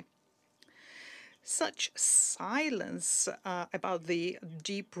immediately. Such silence about the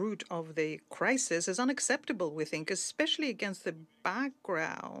deep root of the crisis is unacceptable, we think, especially against the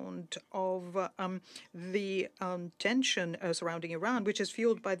background of the tension surrounding Iran, which is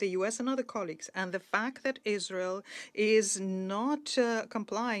fueled by the US and other colleagues, and the fact that Israel is not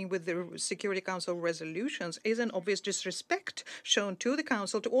complying with the Security Council resolutions is an obvious disrespect shown to the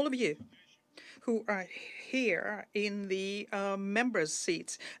Council, to all of you who are here in the members'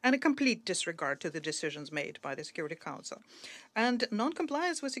 seats, and a complete disregard to the decisions made by the Security Council. And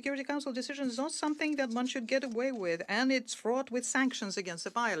non-compliance with Security Council decisions is not something that one should get away with, and it's fraught with sanctions against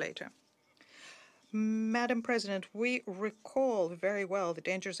the violator. Madam President, we recall very well the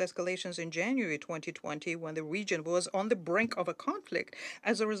dangerous escalations in January 2020 when the region was on the brink of a conflict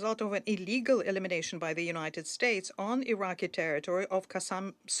as a result of an illegal elimination by the United States on Iraqi territory of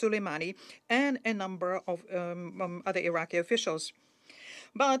Qasem Soleimani and a number of other Iraqi officials.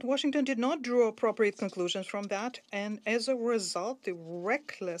 But Washington did not draw appropriate conclusions from that, and as a result, the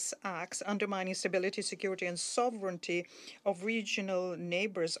reckless acts undermining stability, security, and sovereignty of regional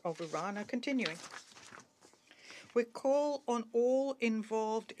neighbors of Iran are continuing. We call on all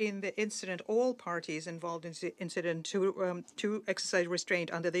involved in the incident, all parties involved in the incident, to exercise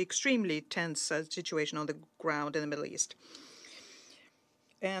restraint under the extremely tense situation on the ground in the Middle East.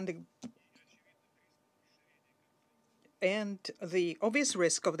 And the obvious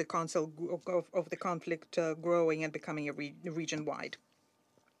risk of the conflict growing and becoming a region-wide.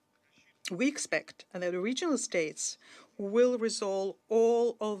 We expect that the regional states will resolve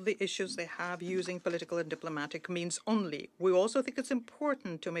all of the issues they have using political and diplomatic means only. We also think it's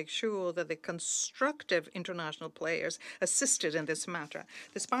important to make sure that the constructive international players assisted in this matter.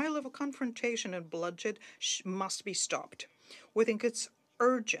 The spiral of confrontation and bloodshed must be stopped. We think it's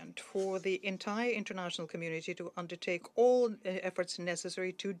urgent for the entire international community to undertake all efforts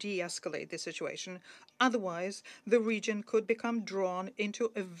necessary to de-escalate the situation. Otherwise, the region could become drawn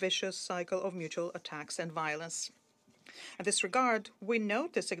into a vicious cycle of mutual attacks and violence. In this regard, we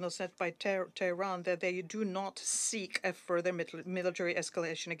note the signal sent by Tehran that they do not seek a further military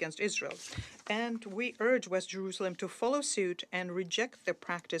escalation against Israel. And we urge West Jerusalem to follow suit and reject the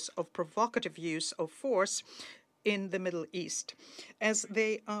practice of provocative use of force in the Middle East, as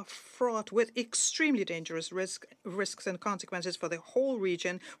they are fraught with extremely dangerous risks and consequences for the whole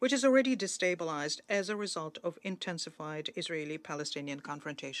region, which is already destabilized as a result of intensified Israeli-Palestinian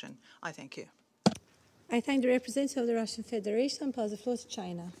confrontation. I thank you. I thank the representative of the Russian Federation and pass the floor to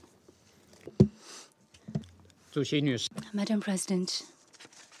China. Madam President,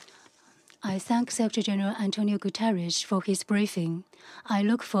 I thank Secretary General Antonio Guterres for his briefing. I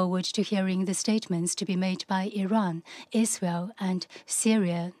look forward to hearing the statements to be made by Iran, Israel, and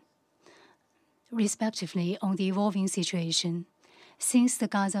Syria, respectively, on the evolving situation. Since the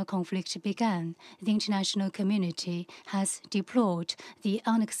Gaza conflict began, the international community has deplored the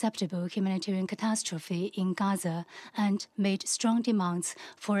unacceptable humanitarian catastrophe in Gaza and made strong demands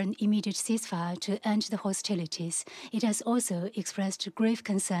for an immediate ceasefire to end the hostilities. It has also expressed grave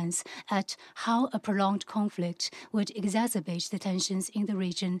concerns at how a prolonged conflict would exacerbate the tensions in the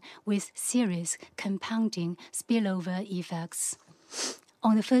region with serious compounding spillover effects.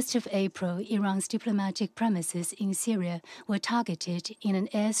 On the 1st of April, Iran's diplomatic premises in Syria were targeted in an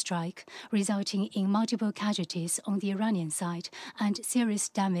airstrike, resulting in multiple casualties on the Iranian side and serious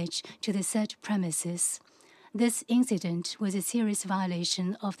damage to the said premises. This incident was a serious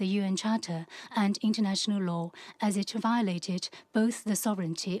violation of the UN Charter and international law, as it violated both the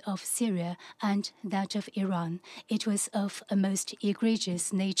sovereignty of Syria and that of Iran. It was of a most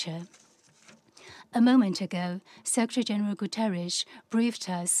egregious nature. A moment ago, Secretary General Guterres briefed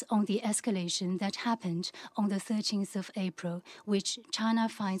us on the escalation that happened on the 13th of April, which China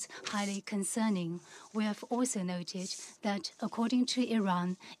finds highly concerning. We have also noted that, according to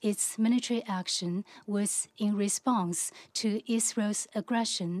Iran, its military action was in response to Israel's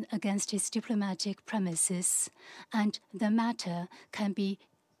aggression against its diplomatic premises, and the matter can be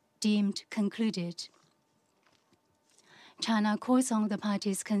deemed concluded. China calls on the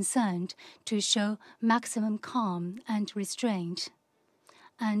parties concerned to show maximum calm and restraint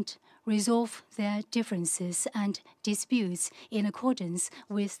and resolve their differences and disputes in accordance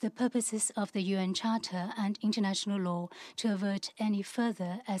with the purposes of the UN Charter and international law to avert any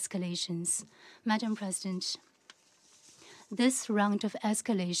further escalations. Madam President, this round of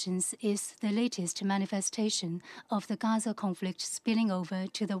escalations is the latest manifestation of the Gaza conflict spilling over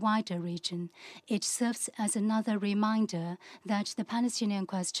to the wider region. It serves as another reminder that the Palestinian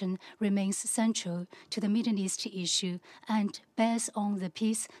question remains central to the Middle East issue and bears on the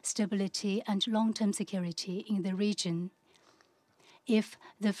peace, stability, and long-term security in the region. If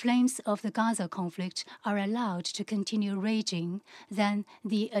the flames of the Gaza conflict are allowed to continue raging, then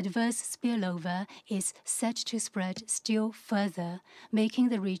the adverse spillover is set to spread still further, making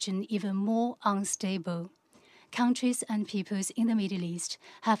the region even more unstable. Countries and peoples in the Middle East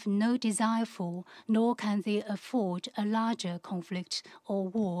have no desire for, nor can they afford, a larger conflict or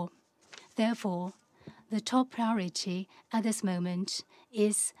war. Therefore, the top priority at this moment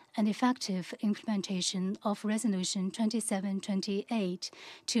is an effective implementation of Resolution 2728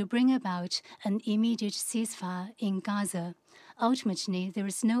 to bring about an immediate ceasefire in Gaza. Ultimately, there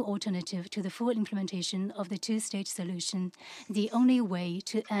is no alternative to the full implementation of the two-state solution. The only way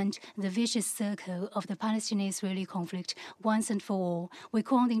to end the vicious circle of the Palestinian-Israeli conflict once and for all. We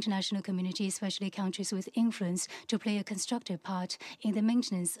call on the international community, especially countries with influence, to play a constructive part in the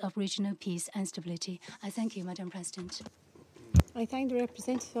maintenance of regional peace and stability. I thank you, Madam President. I thank the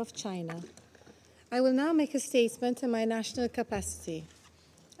representative of China. I will now make a statement in my national capacity.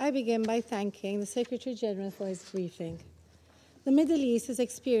 I begin by thanking the Secretary General for his briefing. The Middle East is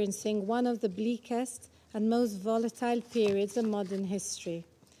experiencing one of the bleakest and most volatile periods in modern history,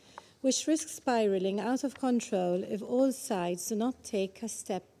 which risks spiraling out of control if all sides do not take a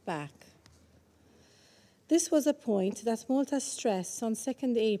step back. This was a point that Malta stressed on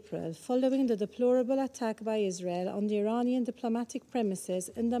 2nd April following the deplorable attack by Israel on the Iranian diplomatic premises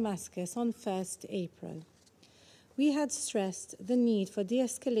in Damascus on 1st April. We had stressed the need for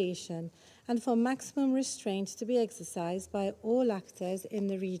de-escalation and for maximum restraint to be exercised by all actors in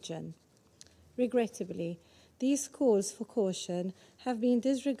the region. Regrettably, these calls for caution have been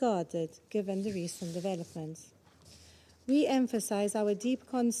disregarded given the recent developments. We emphasize our deep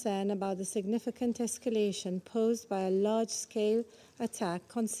concern about the significant escalation posed by a large-scale attack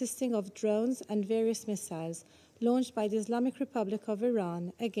consisting of drones and various missiles launched by the Islamic Republic of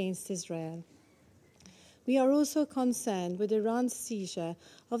Iran against Israel. We are also concerned with Iran's seizure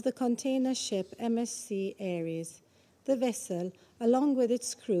of the container ship MSC Ares. The vessel, along with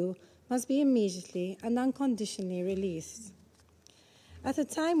its crew, must be immediately and unconditionally released. At a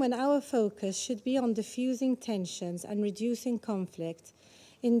time when our focus should be on diffusing tensions and reducing conflict,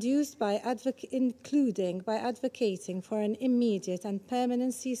 including by advocating for an immediate and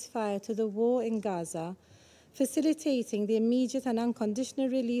permanent ceasefire to the war in Gaza, facilitating the immediate and unconditional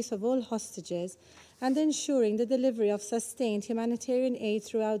release of all hostages, and ensuring the delivery of sustained humanitarian aid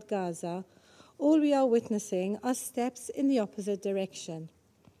throughout Gaza, all we are witnessing are steps in the opposite direction.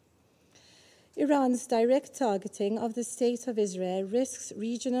 Iran's direct targeting of the State of Israel risks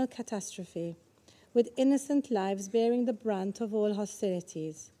regional catastrophe, with innocent lives bearing the brunt of all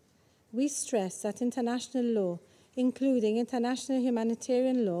hostilities. We stress that international law, including international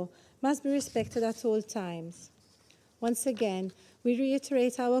humanitarian law, must be respected at all times. Once again, we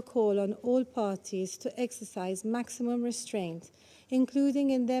reiterate our call on all parties to exercise maximum restraint, including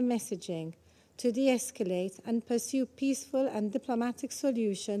in their messaging, to de-escalate and pursue peaceful and diplomatic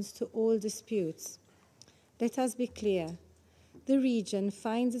solutions to all disputes. Let us be clear. The region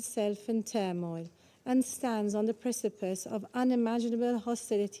finds itself in turmoil and stands on the precipice of unimaginable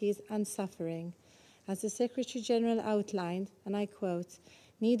hostilities and suffering. As the Secretary General outlined, and I quote,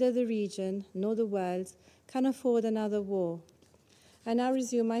 "Neither the region nor the world can afford another war." I now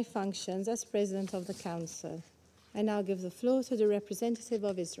resume my functions as President of the Council. I now give the floor to the representative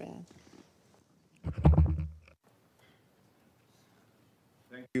of Israel.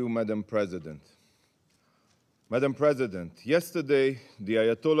 Thank you, Madam President. Madam President, yesterday, the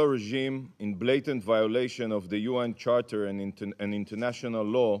Ayatollah regime, in blatant violation of the UN Charter and international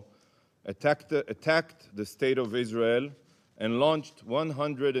law, attacked the State of Israel and launched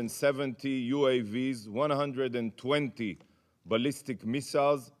 170 UAVs, 120 ballistic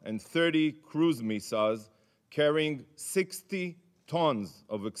missiles, and 30 cruise missiles carrying 60 tons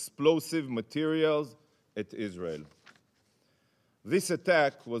of explosive materials at Israel. This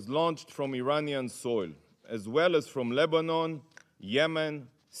attack was launched from Iranian soil, as well as from Lebanon, Yemen,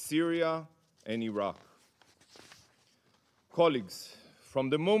 Syria, and Iraq. Colleagues,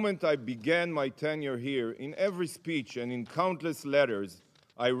 from the moment I began my tenure here, in every speech and in countless letters,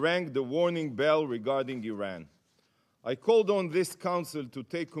 I rang the warning bell regarding Iran. I called on this Council to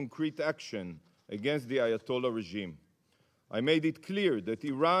take concrete action against the Ayatollah regime. I made it clear that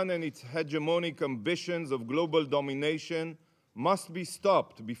Iran and its hegemonic ambitions of global domination must be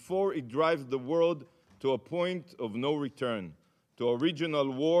stopped before it drives the world to a point of no return, to a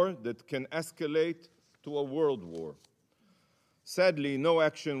regional war that can escalate to a world war. Sadly, no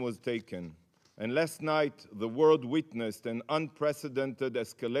action was taken, and last night the world witnessed an unprecedented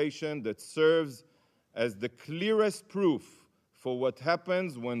escalation that serves as the clearest proof for what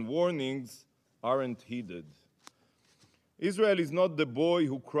happens when warnings aren't heeded. Israel is not the boy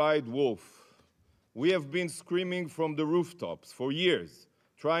who cried wolf. We have been screaming from the rooftops for years,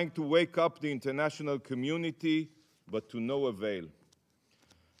 trying to wake up the international community, but to no avail.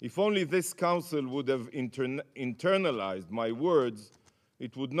 If only this council would have internalized my words,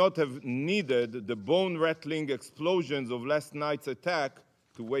 it would not have needed the bone-rattling explosions of last night's attack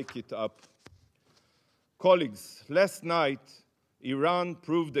to wake it up. Colleagues, last night, Iran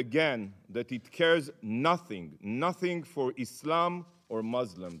proved again that it cares nothing for Islam or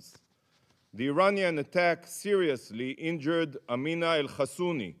Muslims. The Iranian attack seriously injured Amina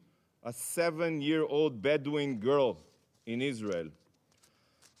El-Khassouni, a 7-year-old Bedouin girl in Israel.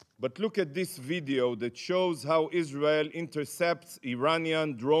 But look at this video that shows how Israel intercepts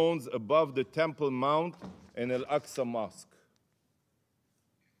Iranian drones above the Temple Mount and Al-Aqsa Mosque.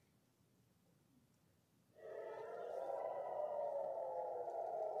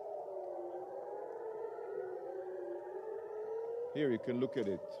 Here, you can look at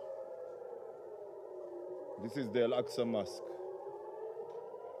it. This is the Al-Aqsa Mosque.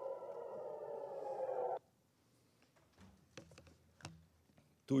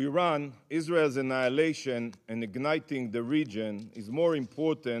 To Iran, Israel's annihilation and igniting the region is more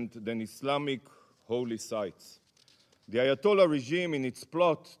important than Islamic holy sites. The Ayatollah regime, in its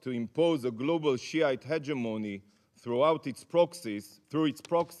plot to impose a global Shiite hegemony through its proxies,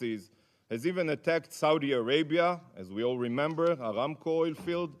 has even attacked Saudi Arabia, as we all remember, Aramco oil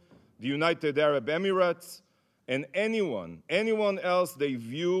field, the United Arab Emirates, and anyone else they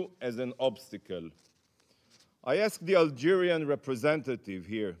view as an obstacle. I asked the Algerian representative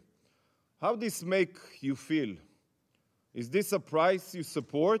here, how does this make you feel? Is this a price you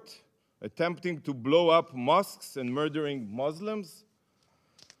support, attempting to blow up mosques and murdering Muslims?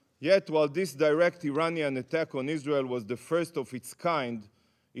 Yet, while this direct Iranian attack on Israel was the first of its kind,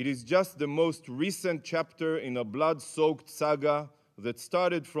 it is just the most recent chapter in a blood-soaked saga that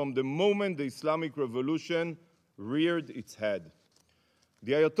started from the moment the Islamic Revolution reared its head.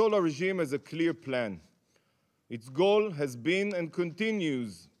 The Ayatollah regime has a clear plan. Its goal has been and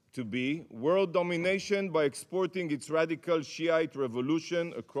continues to be world domination by exporting its radical Shiite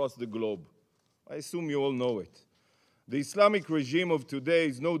revolution across the globe. I assume you all know it. The Islamic regime of today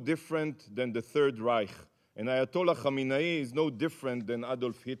is no different than the Third Reich, and Ayatollah Khamenei is no different than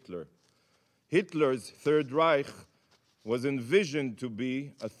Adolf Hitler. Hitler's Third Reich was envisioned to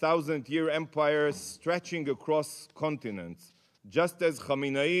be a 1,000-year empire stretching across continents, just as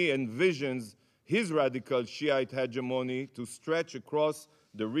Khamenei envisions his radical Shiite hegemony to stretch across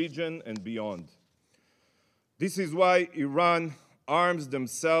the region and beyond. This is why Iran arms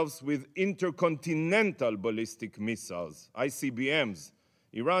themselves with intercontinental ballistic missiles, ICBMs.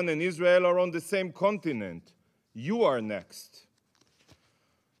 Iran and Israel are on the same continent. You are next.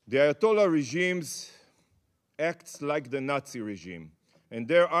 The Ayatollah regimes acts like the Nazi regime, and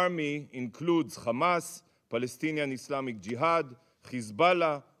their army includes Hamas, Palestinian Islamic Jihad,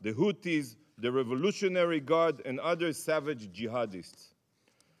 Hezbollah, the Houthis, the Revolutionary Guard, and other savage jihadists.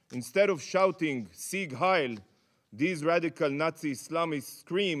 Instead of shouting, Sieg Heil, these radical Nazi Islamists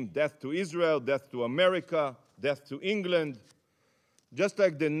scream, death to Israel, death to America, death to England. Just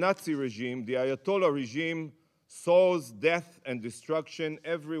like the Nazi regime, the Ayatollah regime sows death and destruction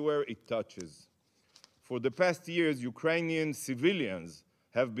everywhere it touches. For the past years, Ukrainian civilians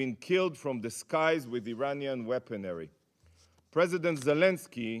have been killed from the skies with Iranian weaponry. President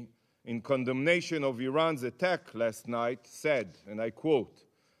Zelensky, in condemnation of Iran's attack last night, said, and I quote,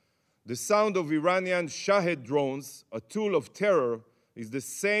 "The sound of Iranian Shahed drones, a tool of terror, is the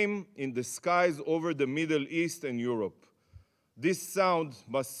same in the skies over the Middle East and Europe. This sound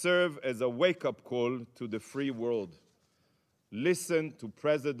must serve as a wake-up call to the free world. Listen to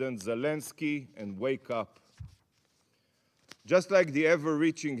President Zelensky and wake up." Just like the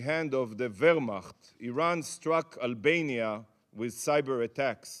ever-reaching hand of the Wehrmacht, Iran struck Albania with cyber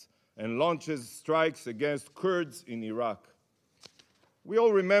attacks and launches strikes against Kurds in Iraq. We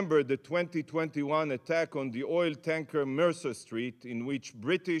all remember the 2021 attack on the oil tanker Mercer Street, in which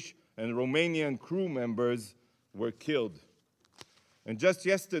British and Romanian crew members were killed. And just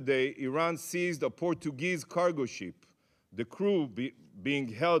yesterday, Iran seized a Portuguese cargo ship. The crew being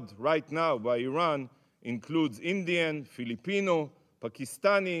held right now by Iran includes Indian, Filipino,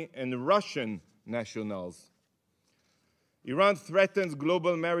 Pakistani, and Russian nationals. Iran threatens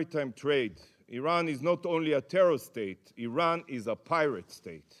global maritime trade. Iran is not only a terror state, Iran is a pirate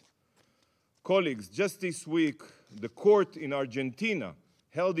state. Colleagues, just this week, the court in Argentina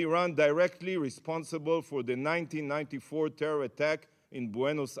held Iran directly responsible for the 1994 terror attack in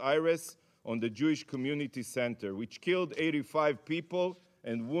Buenos Aires on the Jewish Community Center, which killed 85 people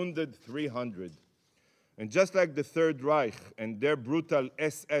and wounded 300. And just like the Third Reich and their brutal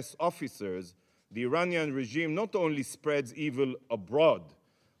SS officers, the Iranian regime not only spreads evil abroad,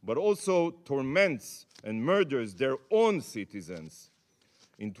 but also torments and murders their own citizens.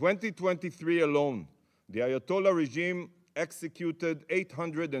 In 2023 alone, the Ayatollah regime executed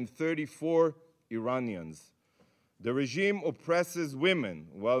 834 Iranians. The regime oppresses women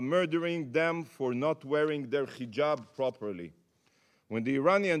while murdering them for not wearing their hijab properly. When the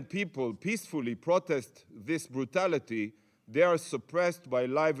Iranian people peacefully protest this brutality, they are suppressed by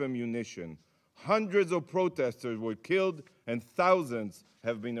live ammunition. Hundreds of protesters were killed and thousands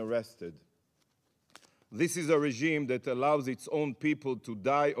have been arrested. This is a regime that allows its own people to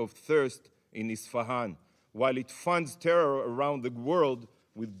die of thirst in Isfahan, while it funds terror around the world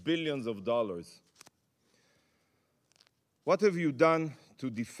with billions of dollars. What have you done to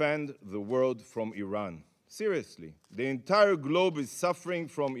defend the world from Iran? Seriously, the entire globe is suffering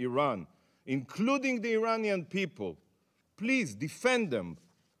from Iran, including the Iranian people. Please defend them.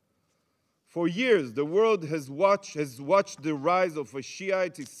 For years, the world has watched the rise of a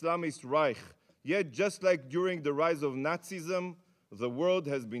Shiite Islamist Reich. Yet, just like during the rise of Nazism, the world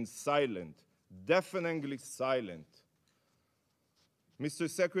has been silent, deafeningly silent. Mr.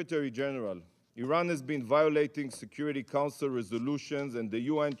 Secretary General, Iran has been violating Security Council resolutions and the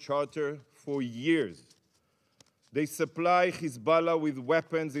UN Charter for years. They supply Hezbollah with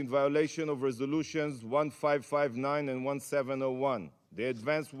weapons in violation of resolutions 1559 and 1701. They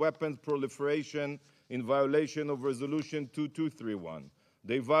advance weapons proliferation in violation of resolution 2231.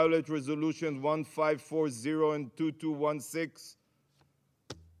 They violate resolutions 1540 and 2216.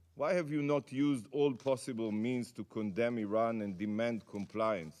 Why have you not used all possible means to condemn Iran and demand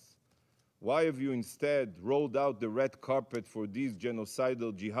compliance? Why have you instead rolled out the red carpet for these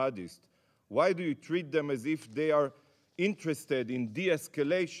genocidal jihadists? Why do you treat them as if they are interested in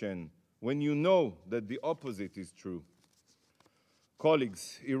de-escalation when you know that the opposite is true?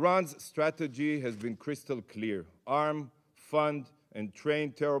 Colleagues, Iran's strategy has been crystal clear: arm, fund, and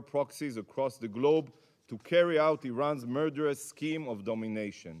train terror proxies across the globe to carry out Iran's murderous scheme of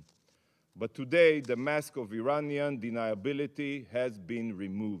domination. But today, the mask of Iranian deniability has been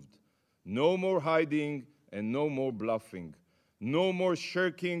removed. No more hiding and no more bluffing. No more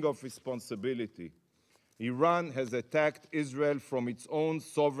shirking of responsibility. Iran has attacked Israel from its own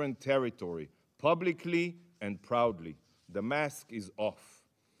sovereign territory, publicly and proudly. The mask is off.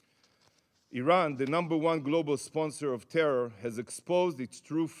 Iran, the #1 global sponsor of terror, has exposed its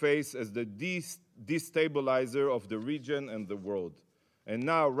true face as the destabilizer of the region and the world. And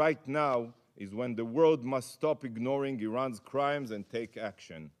now, right now, is when the world must stop ignoring Iran's crimes and take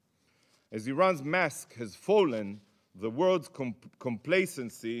action. As Iran's mask has fallen, the world's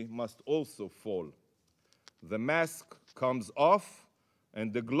complacency must also fall. The mask comes off,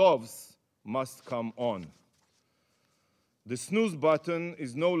 and the gloves must come on. The snooze button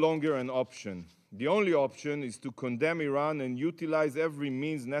is no longer an option. The only option is to condemn Iran and utilize every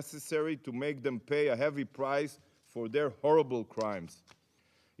means necessary to make them pay a heavy price for their horrible crimes.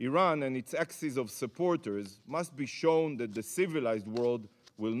 Iran and its axis of supporters must be shown that the civilized world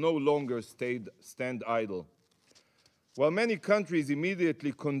will no longer stand idle. While many countries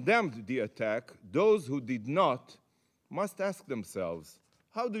immediately condemned the attack, those who did not must ask themselves,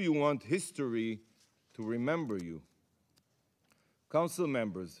 how do you want history to remember you? Council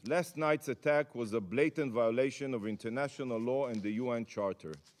members, last night's attack was a blatant violation of international law and the UN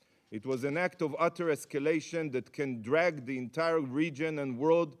Charter. It was an act of utter escalation that can drag the entire region and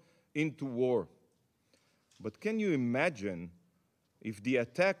world into war. But can you imagine if the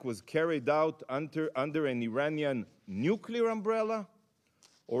attack was carried out under an Iranian nuclear umbrella?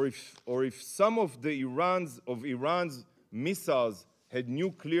 Or if some of Iran's missiles had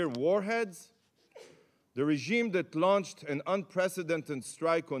nuclear warheads? The regime that launched an unprecedented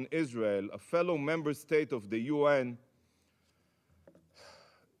strike on Israel, a fellow member state of the UN,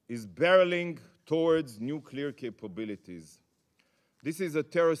 is barreling towards nuclear capabilities. This is a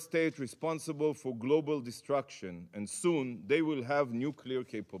terror state responsible for global destruction, and soon they will have nuclear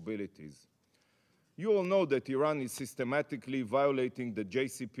capabilities. You all know that Iran is systematically violating the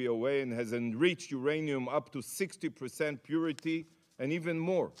JCPOA and has enriched uranium up to 60% purity and even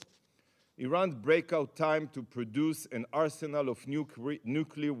more. Iran's breakout time to produce an arsenal of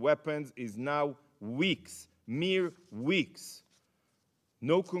nuclear weapons is now weeks, mere weeks.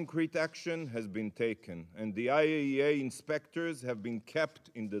 No concrete action has been taken, and the IAEA inspectors have been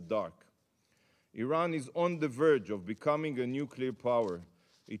kept in the dark. Iran is on the verge of becoming a nuclear power.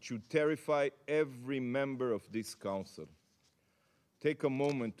 It should terrify every member of this council. Take a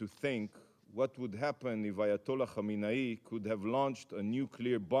moment to think what would happen if Ayatollah Khamenei could have launched a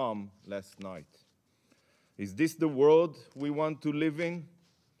nuclear bomb last night. Is this the world we want to live in?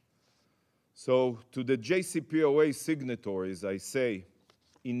 So to the JCPOA signatories, I say,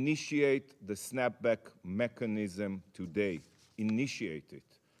 initiate the snapback mechanism today. Initiate it.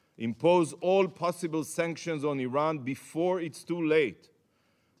 Impose all possible sanctions on Iran before it's too late.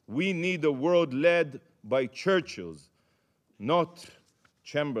 We need a world led by Churchills, not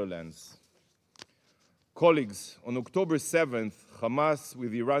Chamberlains. Colleagues, on October 7th, Hamas,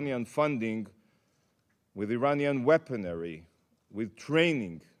 with Iranian funding, with Iranian weaponry, with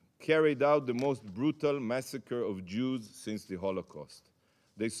training, carried out the most brutal massacre of Jews since the Holocaust.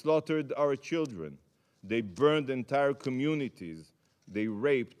 They slaughtered our children. They burned entire communities. They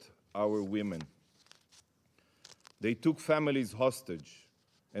raped our women. They took families hostage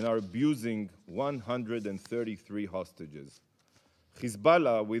and are abusing 133 hostages.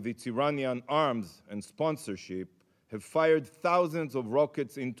 Hezbollah, with its Iranian arms and sponsorship, have fired thousands of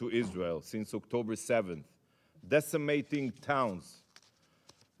rockets into Israel since October 7th, decimating towns.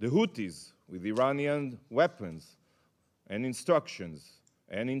 The Houthis, with Iranian weapons and instructions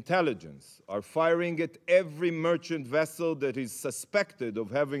and intelligence, are firing at every merchant vessel that is suspected of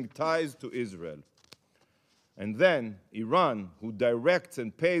having ties to Israel. And then Iran, who directs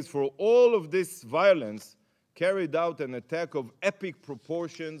and pays for all of this violence, carried out an attack of epic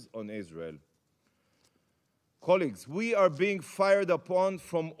proportions on Israel. Colleagues, we are being fired upon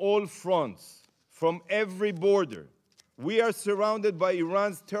from all fronts, from every border. We are surrounded by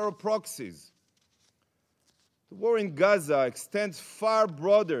Iran's terror proxies. The war in Gaza extends far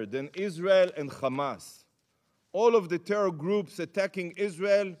broader than Israel and Hamas. All of the terror groups attacking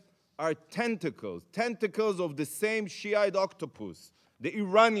Israel are tentacles of the same Shiite octopus, the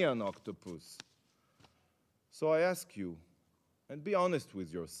Iranian octopus. So I ask you, and be honest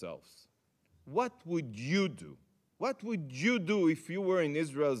with yourselves, what would you do? What would you do if you were in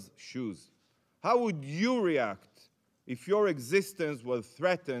Israel's shoes? How would you react if your existence was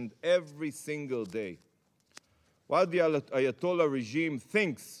threatened every single day? While the Ayatollah regime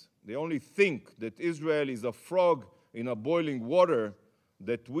thinks, they only think, that Israel is a frog in a boiling water,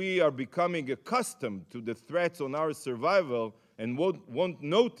 that we are becoming accustomed to the threats on our survival and won't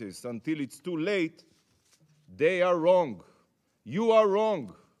notice until it's too late, they are wrong. You are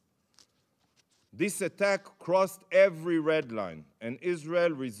wrong. This attack crossed every red line, and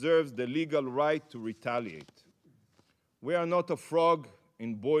Israel reserves the legal right to retaliate. We are not a frog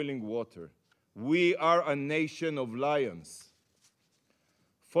in boiling water. We are a nation of lions.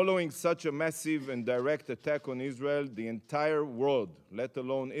 Following such a massive and direct attack on Israel, the entire world, let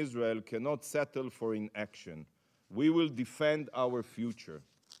alone Israel, cannot settle for inaction. We will defend our future.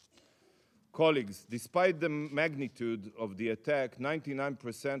 Colleagues, despite the magnitude of the attack,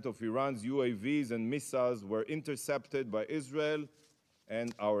 99% of Iran's UAVs and missiles were intercepted by Israel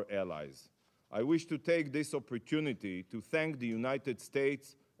and our allies. I wish to take this opportunity to thank the United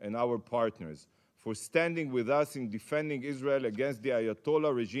States and our partners for standing with us in defending Israel against the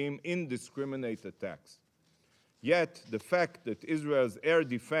Ayatollah regime indiscriminate attacks. Yet, the fact that Israel's air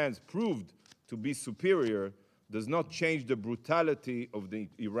defense proved to be superior does not change the brutality of the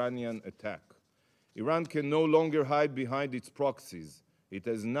Iranian attack. Iran can no longer hide behind its proxies. It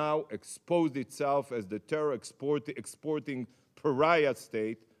has now exposed itself as the terror exporting pariah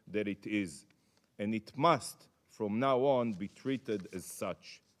state that it is, and it must, from now on, be treated as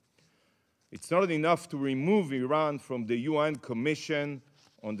such. It's not enough to remove Iran from the UN Commission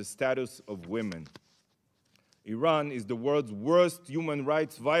on the Status of Women. Iran is the world's worst human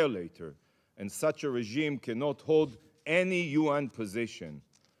rights violator, and such a regime cannot hold any UN position.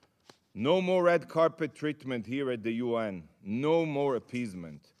 No more red carpet treatment here at the UN. No more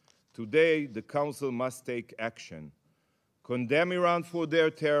appeasement. Today, the Council must take action. Condemn Iran for their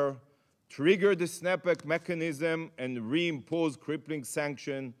terror, trigger the snapback mechanism and reimpose crippling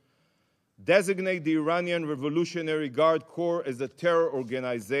sanctions, designate the Iranian Revolutionary Guard Corps as a terror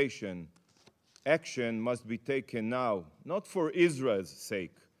organization. Action must be taken now, not for Israel's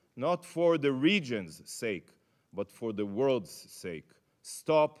sake, not for the region's sake, but for the world's sake.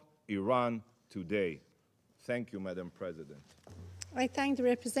 Stop Iran today. Thank you, Madam President. I thank the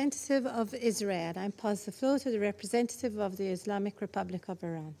representative of Israel and pass the floor to the representative of the Islamic Republic of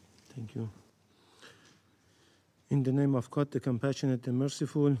Iran. Thank you. In the name of God, the compassionate and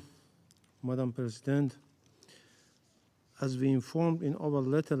merciful, Madam President, as we informed in our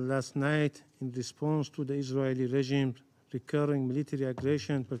letter last night in response to the Israeli regime's recurring military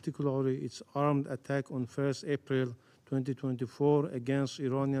aggression, particularly its armed attack on 1st April 2024 against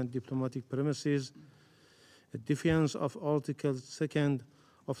Iranian diplomatic premises, a defiance of Article 2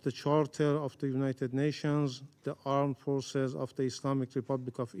 of the Charter of the United Nations, the armed forces of the Islamic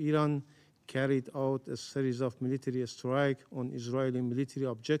Republic of Iran carried out a series of military strikes on Israeli military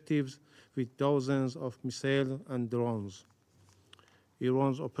objectives with dozens of missiles and drones.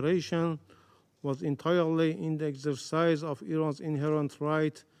 Iran's operation was entirely in the exercise of Iran's inherent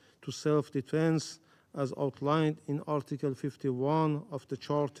right to self-defense as outlined in Article 51 of the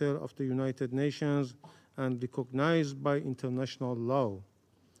Charter of the United Nations and recognized by international law.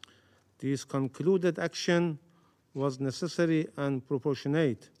 This concluded action was necessary and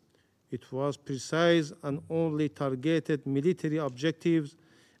proportionate. It was precise and only targeted military objectives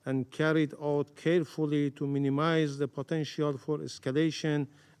and carried out carefully to minimize the potential for escalation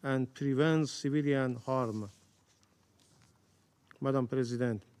and prevent civilian harm. Madam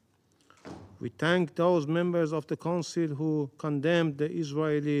President, we thank those members of the Council who condemned the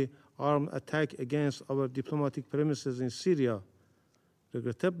Israeli armed attack against our diplomatic premises in Syria.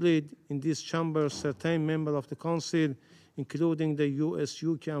 Regrettably, in this chamber, certain members of the Council, including the US,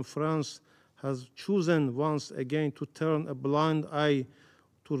 UK, and France, has chosen once again to turn a blind eye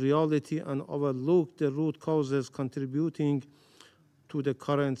to reality and overlook the root causes contributing to the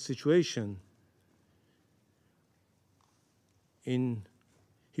current situation. In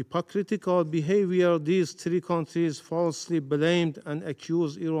hypocritical behavior, these three countries falsely blamed and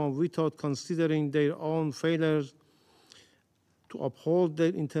accused Iran without considering their own failures to uphold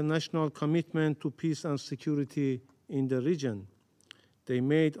their international commitment to peace and security in the region. They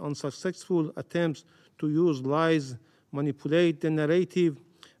made unsuccessful attempts to use lies, manipulate the narrative,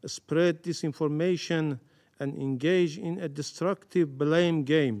 spread disinformation, and engage in a destructive blame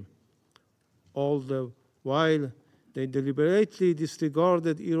game. All the while, they deliberately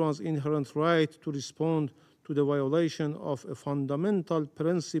disregarded Iran's inherent right to respond to the violation of a fundamental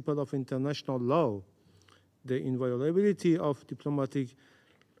principle of international law, the inviolability of diplomatic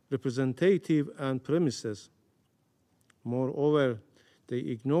representative and premises. Moreover, they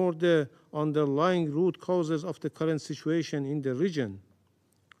ignored the underlying root causes of the current situation in the region.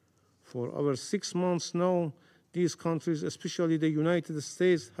 For over 6 months now, these countries, especially the United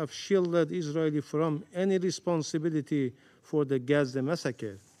States, have shielded Israel from any responsibility for the Gaza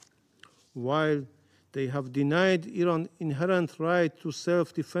massacre, while they have denied Iran's inherent right to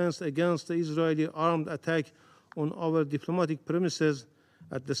self-defense against the Israeli armed attack on our diplomatic premises.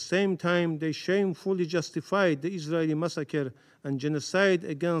 At the same time, they shamefully justified the Israeli massacre and genocide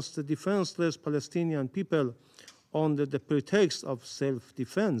against the defenseless Palestinian people under the pretext of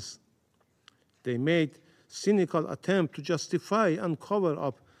self-defense. They made cynical attempt to justify and cover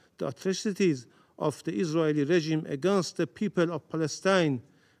up the atrocities of the Israeli regime against the people of Palestine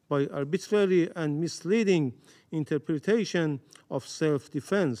by arbitrary and misleading interpretation of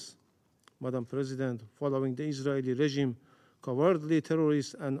self-defense. Madam President, following the Israeli regime cowardly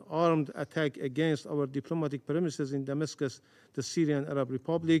terrorist and armed attack against our diplomatic premises in Damascus, the Syrian Arab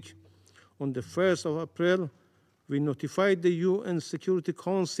Republic, on the 1st of April, we notified the UN Security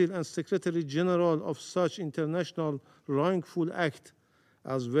Council and Secretary General of such international wrongful act,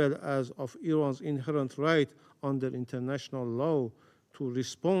 as well as of Iran's inherent right under international law to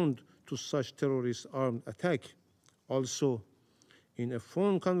respond to such terrorist armed attack. Also, in a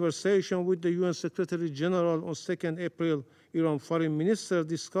phone conversation with the UN Secretary General on 2nd April, Iran Foreign Minister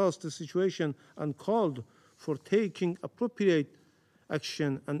discussed the situation and called for taking appropriate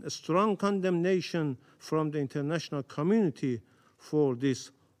action and a strong condemnation from the international community for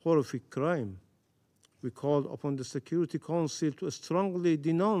this horrific crime. We called upon the Security Council to strongly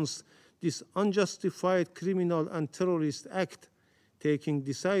denounce this unjustified criminal and terrorist act, taking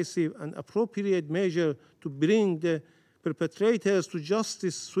decisive and appropriate measure to bring the perpetrators to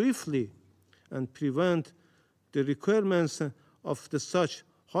justice swiftly and prevent the recurrence of such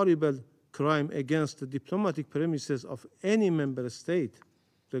horrible crime against the diplomatic premises of any member state.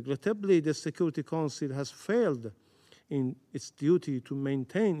 Regrettably, the Security Council has failed in its duty to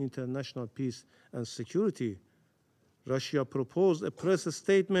maintain international peace and security. Russia proposed a press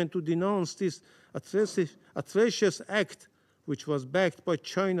statement to denounce this atrocious act, which was backed by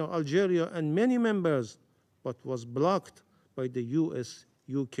China, Algeria, and many members, but was blocked by the US,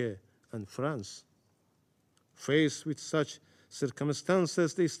 UK, and France. Faced with such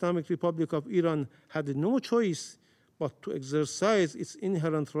circumstances, the Islamic Republic of Iran had no choice but to exercise its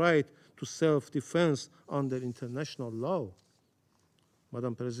inherent right to self-defense under international law.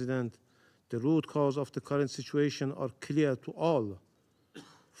 Madam President, the root cause of the current situation are clear to all.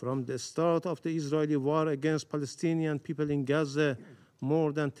 From the start of the Israeli war against Palestinian people in Gaza,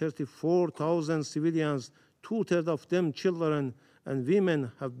 more than 34,000 civilians, 2/3 of them children and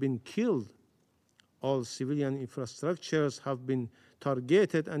women, have been killed. All civilian infrastructures have been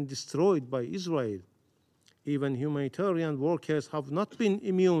targeted and destroyed by Israel. Even humanitarian workers have not been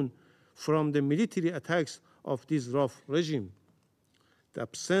immune from the military attacks of this rough regime. The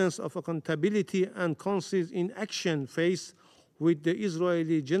absence of accountability and conscious inaction faced with the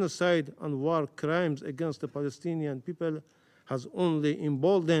Israeli genocide and war crimes against the Palestinian people has only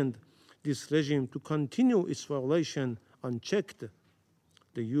emboldened this regime to continue its violation unchecked.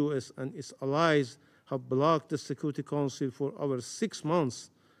 The US and its allies have blocked the Security Council for over 6 months,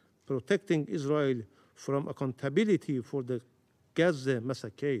 protecting Israel from accountability for the Gaza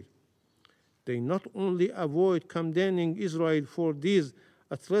massacre. They not only avoid condemning Israel for these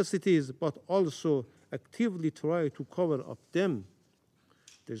atrocities, but also actively try to cover up them.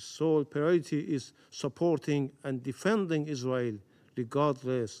 Their sole priority is supporting and defending Israel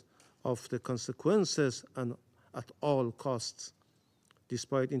regardless of the consequences and at all costs.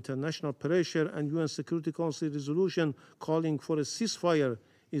 Despite international pressure and UN Security Council resolution calling for a ceasefire,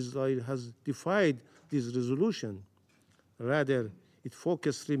 Israel has defied this resolution. Rather, its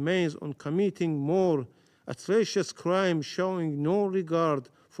focus remains on committing more atrocious crimes, showing no regard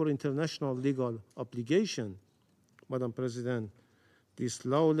for international legal obligation. Madam President, this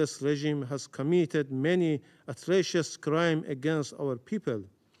lawless regime has committed many atrocious crimes against our people.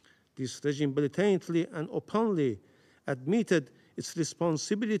 This regime blatantly and openly admitted its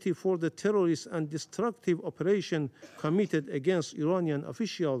responsibility for the terrorist and destructive operation committed against Iranian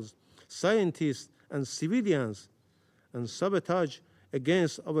officials, scientists, and civilians, and sabotage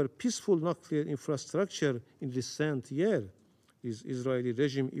against our peaceful nuclear infrastructure in recent years. This Israeli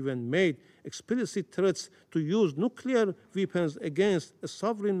regime even made explicit threats to use nuclear weapons against a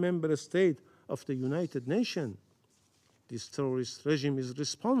sovereign member state of the United Nations. This terrorist regime is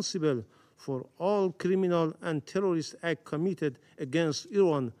responsible for all criminal and terrorist acts committed against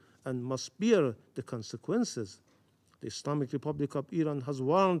Iran and must bear the consequences. The Islamic Republic of Iran has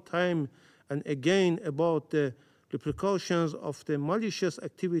warned time and again about the repercussions of the malicious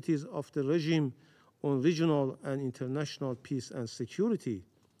activities of the regime on regional and international peace and security.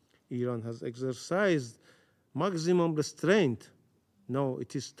 Iran has exercised maximum restraint. Now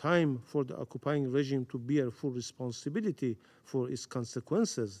it is time for the occupying regime to bear full responsibility for its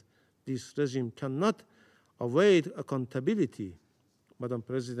consequences. This regime cannot avoid accountability. Madam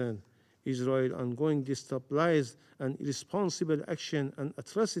President, Israel's ongoing destabilized and irresponsible action and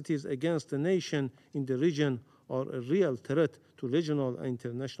atrocities against the nation in the region are a real threat to regional and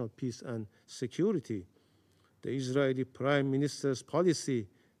international peace and security. The Israeli Prime Minister's policy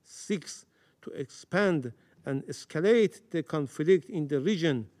seeks to expand and escalate the conflict in the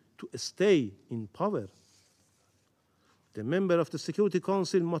region to stay in power. The member of the Security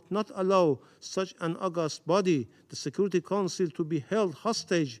Council must not allow such an august body, the Security Council, to be held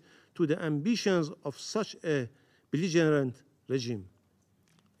hostage to the ambitions of such a belligerent regime.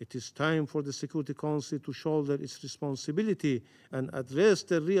 It is time for the Security Council to shoulder its responsibility and address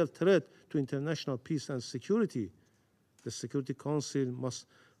the real threat to international peace and security. The Security Council must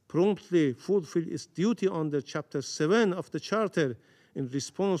promptly fulfill its duty under Chapter 7 of the Charter in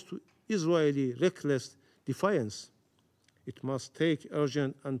response to Israeli reckless defiance. It must take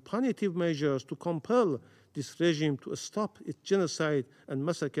urgent and punitive measures to compel this regime to stop its genocide and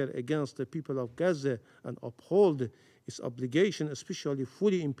massacre against the people of Gaza and uphold its obligation, especially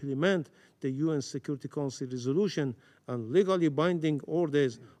fully implement the UN Security Council resolution and legally binding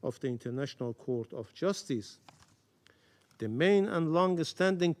orders of the International Court of Justice. The main and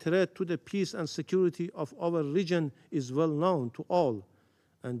long-standing threat to the peace and security of our region is well known to all,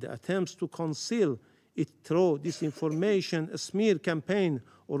 and the attempts to conceal it through disinformation, a smear campaign,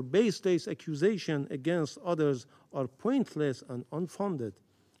 or baseless accusation against others are pointless and unfounded.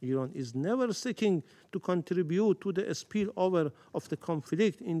 Iran is never seeking to contribute to the spillover of the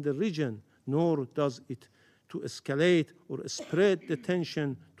conflict in the region, nor does it to escalate or spread the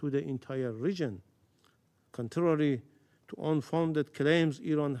tension to the entire region. Contrary to unfounded claims,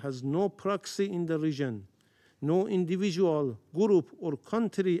 Iran has no proxy in the region. No individual, group, or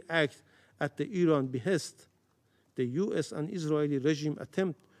country act at the Iran behest. The US and Israeli regime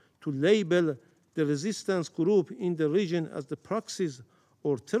attempt to label the resistance group in the region as the proxies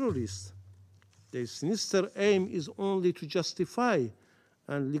or terrorists. Their sinister aim is only to justify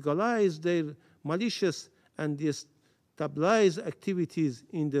and legalize their malicious and destabilized activities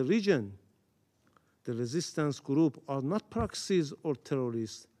in the region. The resistance group are not proxies or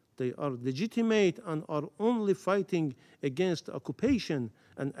terrorists. They are legitimate and are only fighting against the occupation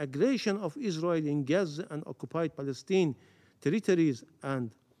and aggression of Israel in Gaza and occupied Palestine territories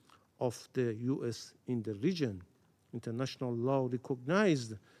and of the US in the region. International law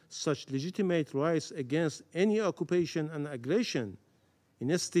recognized such legitimate rights against any occupation and aggression.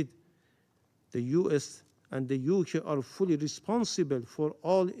 Instead, the US and the UK are fully responsible for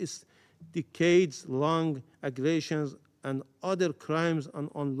all its decades-long aggressions and other crimes and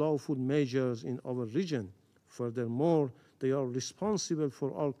unlawful measures in our region. Furthermore, they are responsible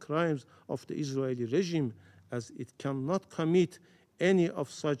for all crimes of the Israeli regime, as it cannot commit any of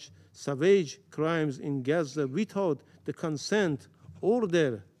such savage crimes in Gaza without the consent,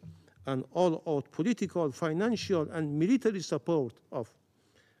 order, and all-out political, financial, and military support of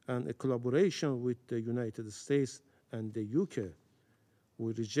and a collaboration with the United States and the UK.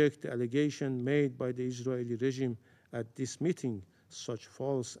 We reject the allegation made by the Israeli regime at this meeting. Such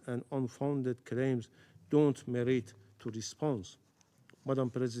false and unfounded claims don't merit to response. Madam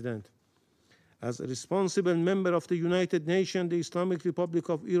President, as a responsible member of the United Nations, the Islamic Republic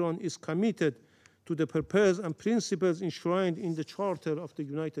of Iran is committed to the purpose and principles enshrined in the Charter of the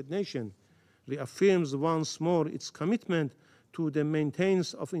United Nations, reaffirms once more its commitment to the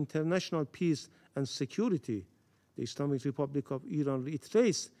maintenance of international peace and security. The Islamic Republic of Iran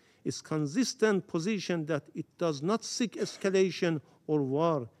reiterates its consistent position that it does not seek escalation or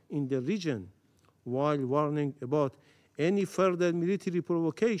war in the region, while warning about any further military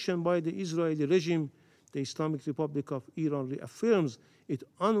provocation by the Israeli regime. The Islamic Republic of Iran reaffirms its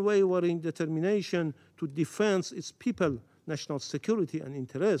unwavering determination to defend its people, national security and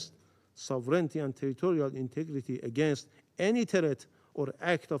interest, sovereignty and territorial integrity against any threat or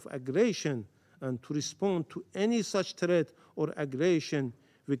act of aggression, and to respond to any such threat or aggression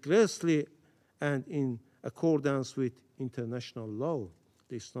vigorously and in accordance with international law.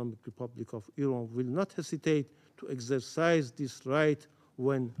 The Islamic Republic of Iran will not hesitate to exercise this right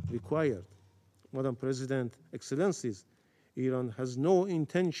when required. Madam President, Excellencies, Iran has no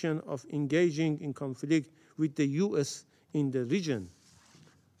intention of engaging in conflict with the US in the region.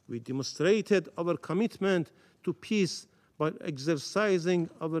 We demonstrated our commitment to peace by exercising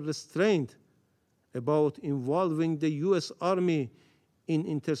our restraint about involving the US Army in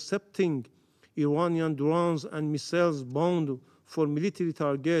intercepting Iranian drones and missiles bound for military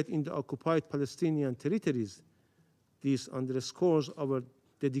targets in the occupied Palestinian territories. This underscores our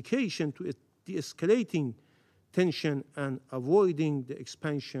dedication to de-escalating tension and avoiding the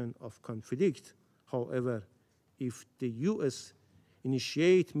expansion of conflict. However, if the US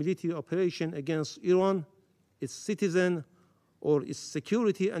initiate military operation against Iran, its citizen, or its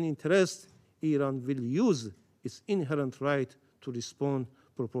security and interest, Iran will use its inherent right to respond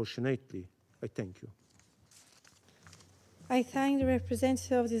proportionately. I thank you. I thank the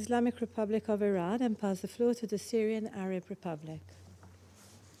representative of the Islamic Republic of Iran and pass the floor to the Syrian Arab Republic.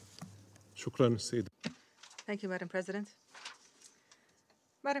 Thank you, Madam President.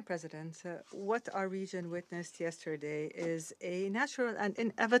 Madam President, what our region witnessed yesterday is a natural and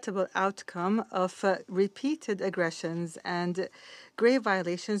inevitable outcome of repeated aggressions and grave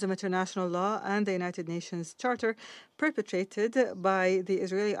violations of international law and the United Nations Charter perpetrated by the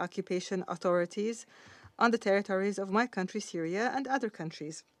Israeli occupation authorities on the territories of my country, Syria, and other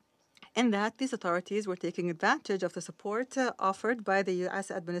countries. In that, these authorities were taking advantage of the support offered by the U.S.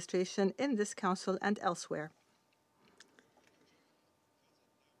 administration in this council and elsewhere.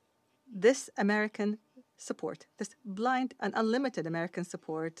 This American support, this blind and unlimited American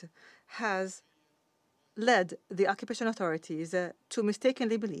support, has led the occupation authorities to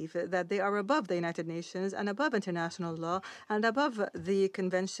mistakenly believe that they are above the United Nations and above international law and above the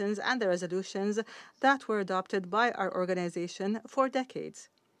conventions and the resolutions that were adopted by our organization for decades.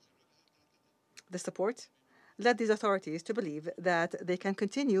 The support led these authorities to believe that they can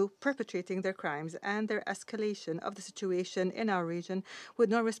continue perpetrating their crimes and their escalation of the situation in our region with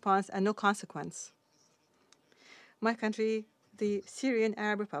no response and no consequence. My country, the Syrian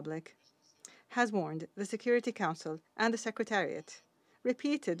Arab Republic, has warned the Security Council and the Secretariat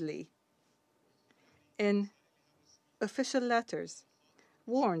repeatedly in official letters,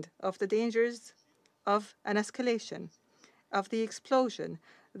 warned of the dangers of an escalation, of the explosion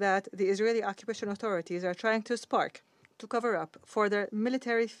that the Israeli occupation authorities are trying to spark to cover up for their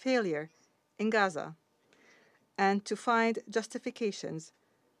military failure in Gaza and to find justifications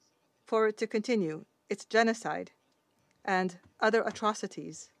for it to continue its genocide and other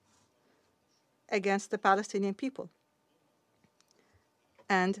atrocities against the Palestinian people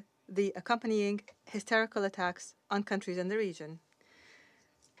and the accompanying hysterical attacks on countries in the region.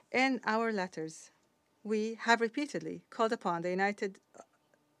 In our letters, we have repeatedly called upon the United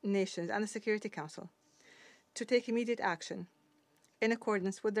Nations and the Security Council to take immediate action in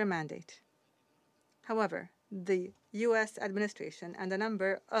accordance with their mandate. However, the U.S. administration and a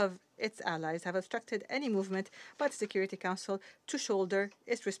number of its allies have obstructed any movement by the Security Council to shoulder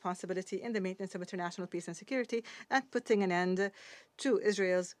its responsibility in the maintenance of international peace and security and putting an end to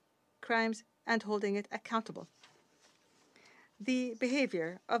Israel's crimes and holding it accountable. The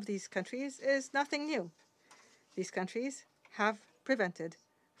behavior of these countries is nothing new. These countries have prevented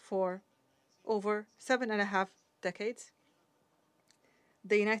for over 7.5 decades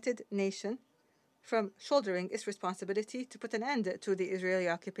the United Nations from shouldering its responsibility to put an end to the Israeli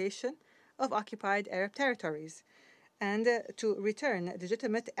occupation of occupied Arab territories and to return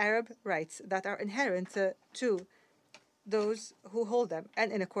legitimate Arab rights that are inherent to those who hold them,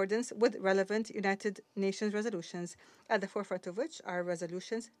 and in accordance with relevant United Nations resolutions, at the forefront of which are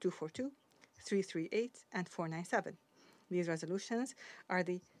resolutions 242, 338, and 497. These resolutions are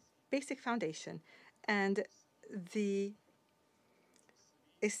the basic foundation and the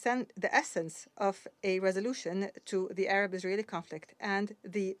essence of a resolution to the Arab-Israeli conflict and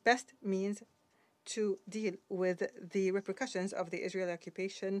the best means to deal with the repercussions of the Israeli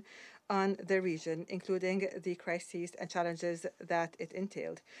occupation on the region, including the crises and challenges that it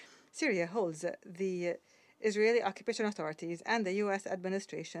entailed. Syria holds the Israeli occupation authorities and the U.S.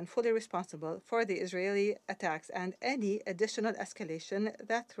 administration fully responsible for the Israeli attacks and any additional escalation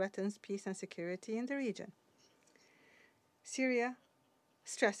that threatens peace and security in the region. Syria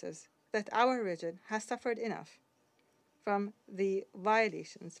stresses that our region has suffered enough from the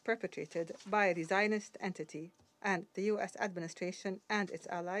violations perpetrated by the Zionist entity and the U.S. administration and its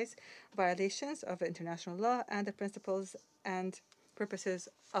allies, violations of international law and the principles and purposes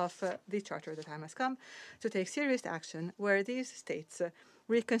of the Charter. The time has come to take serious action where these states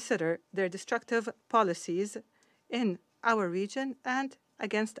reconsider their destructive policies in our region and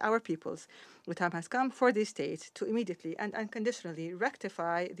against our peoples. The time has come for these states to immediately and unconditionally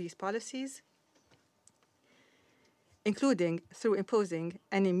rectify these policies, including through imposing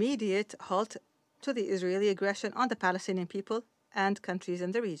an immediate halt to the Israeli aggression on the Palestinian people and countries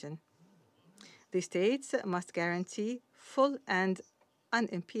in the region. The states must guarantee full and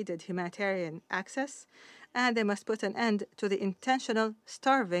unimpeded humanitarian access, and they must put an end to the intentional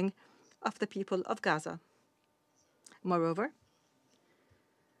starving of the people of Gaza. Moreover,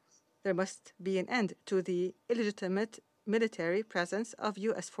 there must be an end to the illegitimate military presence of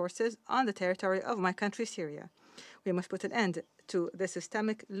U.S. forces on the territory of my country, Syria. We must put an end to the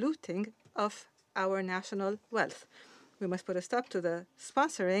systemic looting of our national wealth. We must put a stop to the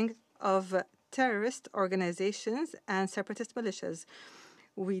sponsoring of terrorist organizations and separatist militias.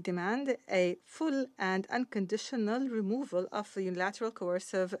 We demand a full and unconditional removal of the unilateral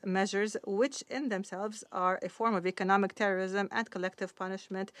coercive measures, which in themselves are a form of economic terrorism and collective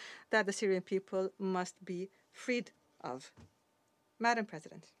punishment that the Syrian people must be freed of. Madam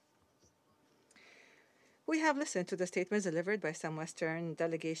President, we have listened to the statements delivered by some Western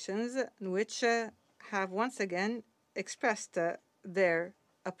delegations, which have once again expressed their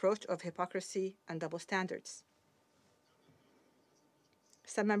approach of hypocrisy and double standards.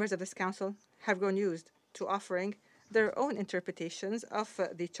 Some members of this Council have grown used to offering their own interpretations of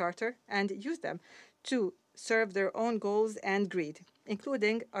the Charter and use them to serve their own goals and greed,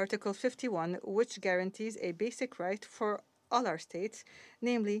 including Article 51, which guarantees a basic right for all our states,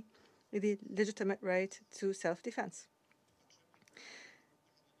 namely the legitimate right to self-defense.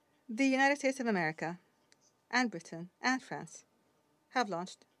 The United States of America and Britain and France have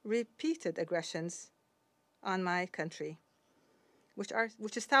launched repeated aggressions on my country,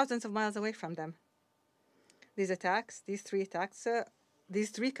 which is thousands of miles away from them. These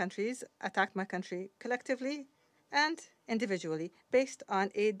three countries attacked my country collectively and individually based on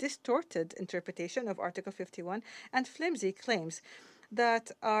a distorted interpretation of Article 51 and flimsy claims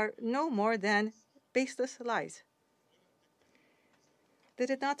that are no more than baseless lies. They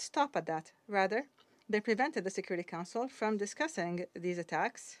did not stop at that. Rather, they prevented the Security Council from discussing these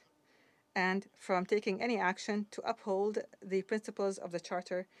attacks and from taking any action to uphold the principles of the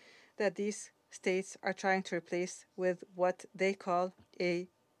Charter that these states are trying to replace with what they call a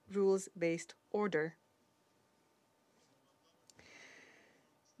rules-based order.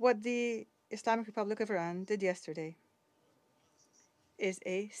 What the Islamic Republic of Iran did yesterday is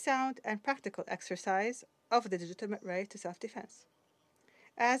a sound and practical exercise of the legitimate right to self-defense,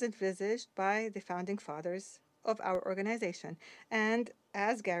 as envisaged by the founding fathers of our organization and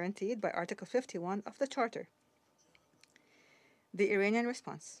as guaranteed by Article 51 of the Charter. The Iranian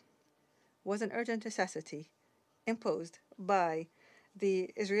response was an urgent necessity imposed by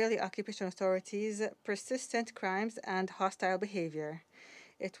the Israeli occupation authorities' persistent crimes and hostile behavior.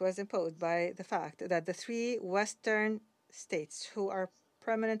 It was imposed by the fact that the three Western states who are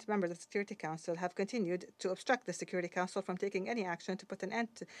permanent members of the Security Council have continued to obstruct the Security Council from taking any action to put an end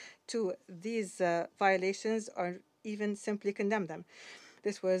to these violations or even simply condemn them.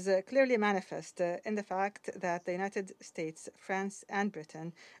 This was clearly manifest in the fact that the United States, France, and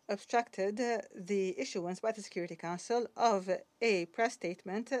Britain obstructed the issuance by the Security Council of a press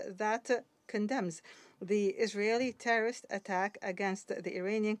statement that condemns the Israeli terrorist attack against the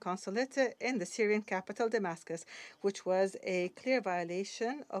Iranian consulate in the Syrian capital, Damascus, which was a clear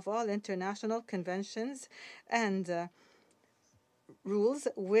violation of all international conventions and rules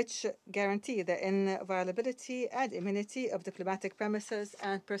which guarantee the inviolability and immunity of diplomatic premises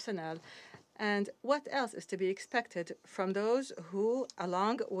and personnel. And what else is to be expected from those who,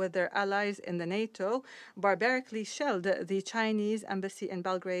 along with their allies in the NATO, barbarically shelled the Chinese embassy in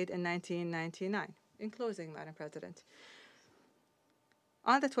Belgrade in 1999? In closing, Madam President,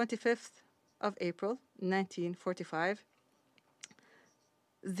 on the 25th of April, 1945,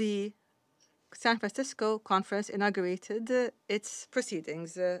 the San Francisco Conference inaugurated its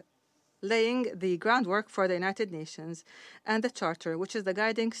proceedings, laying the groundwork for the United Nations and the Charter, which is the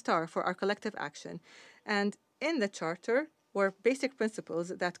guiding star for our collective action. And in the Charter were basic principles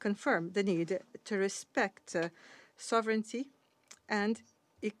that confirm the need to respect sovereignty and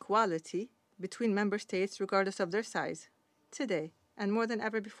equality between member states regardless of their size. Today, and more than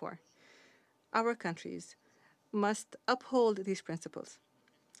ever before, our countries must uphold these principles,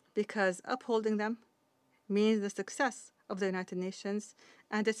 because upholding them means the success of the United Nations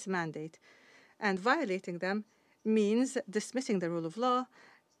and its mandate, and violating them means dismissing the rule of law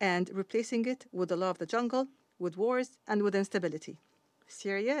and replacing it with the law of the jungle, with wars, and with instability.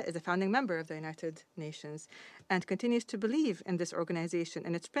 Syria is a founding member of the United Nations and continues to believe in this organization,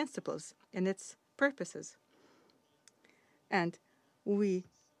 in its principles, in its purposes. And we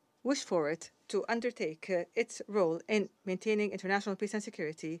wish for it to undertake its role in maintaining international peace and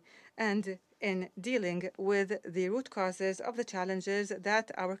security and in dealing with the root causes of the challenges that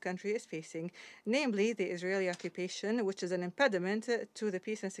our country is facing, namely the Israeli occupation, which is an impediment to the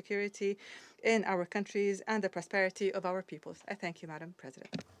peace and security in our countries and the prosperity of our peoples. I thank you, Madam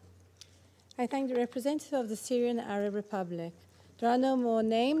President. I thank the representative of the Syrian Arab Republic. There are no more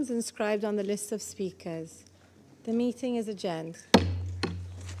names inscribed on the list of speakers. The meeting is adjourned.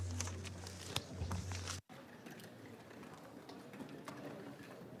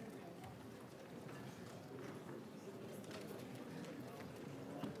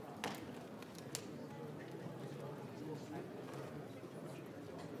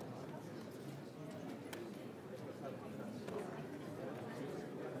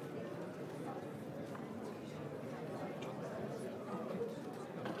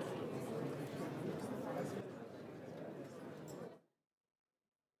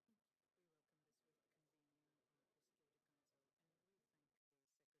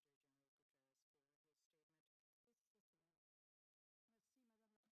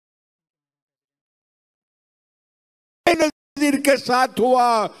 नज़ीर के साथ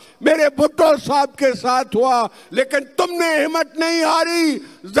हुआ, मेरे भुट्टो साहब के साथ हुआ, लेकिन तुमने हिम्मत नहीं हारी।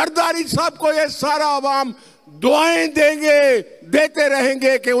 जरदारी साहब को ये सारा अवाम दुआएं देते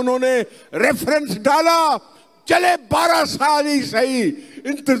रहेंगे कि उन्होंने रेफरेंस डाला। चले 12 साल ही सही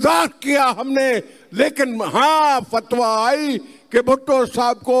इंतजार किया हमने, लेकिन हाँ फतवा आई कि भुट्टो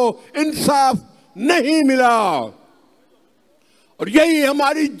साहब को इंसाफ नहीं मिला। और यही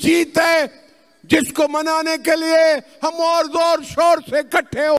हमारी जीत है, जिसको मनाने के लिए हम और जोर शोर से इकट्ठे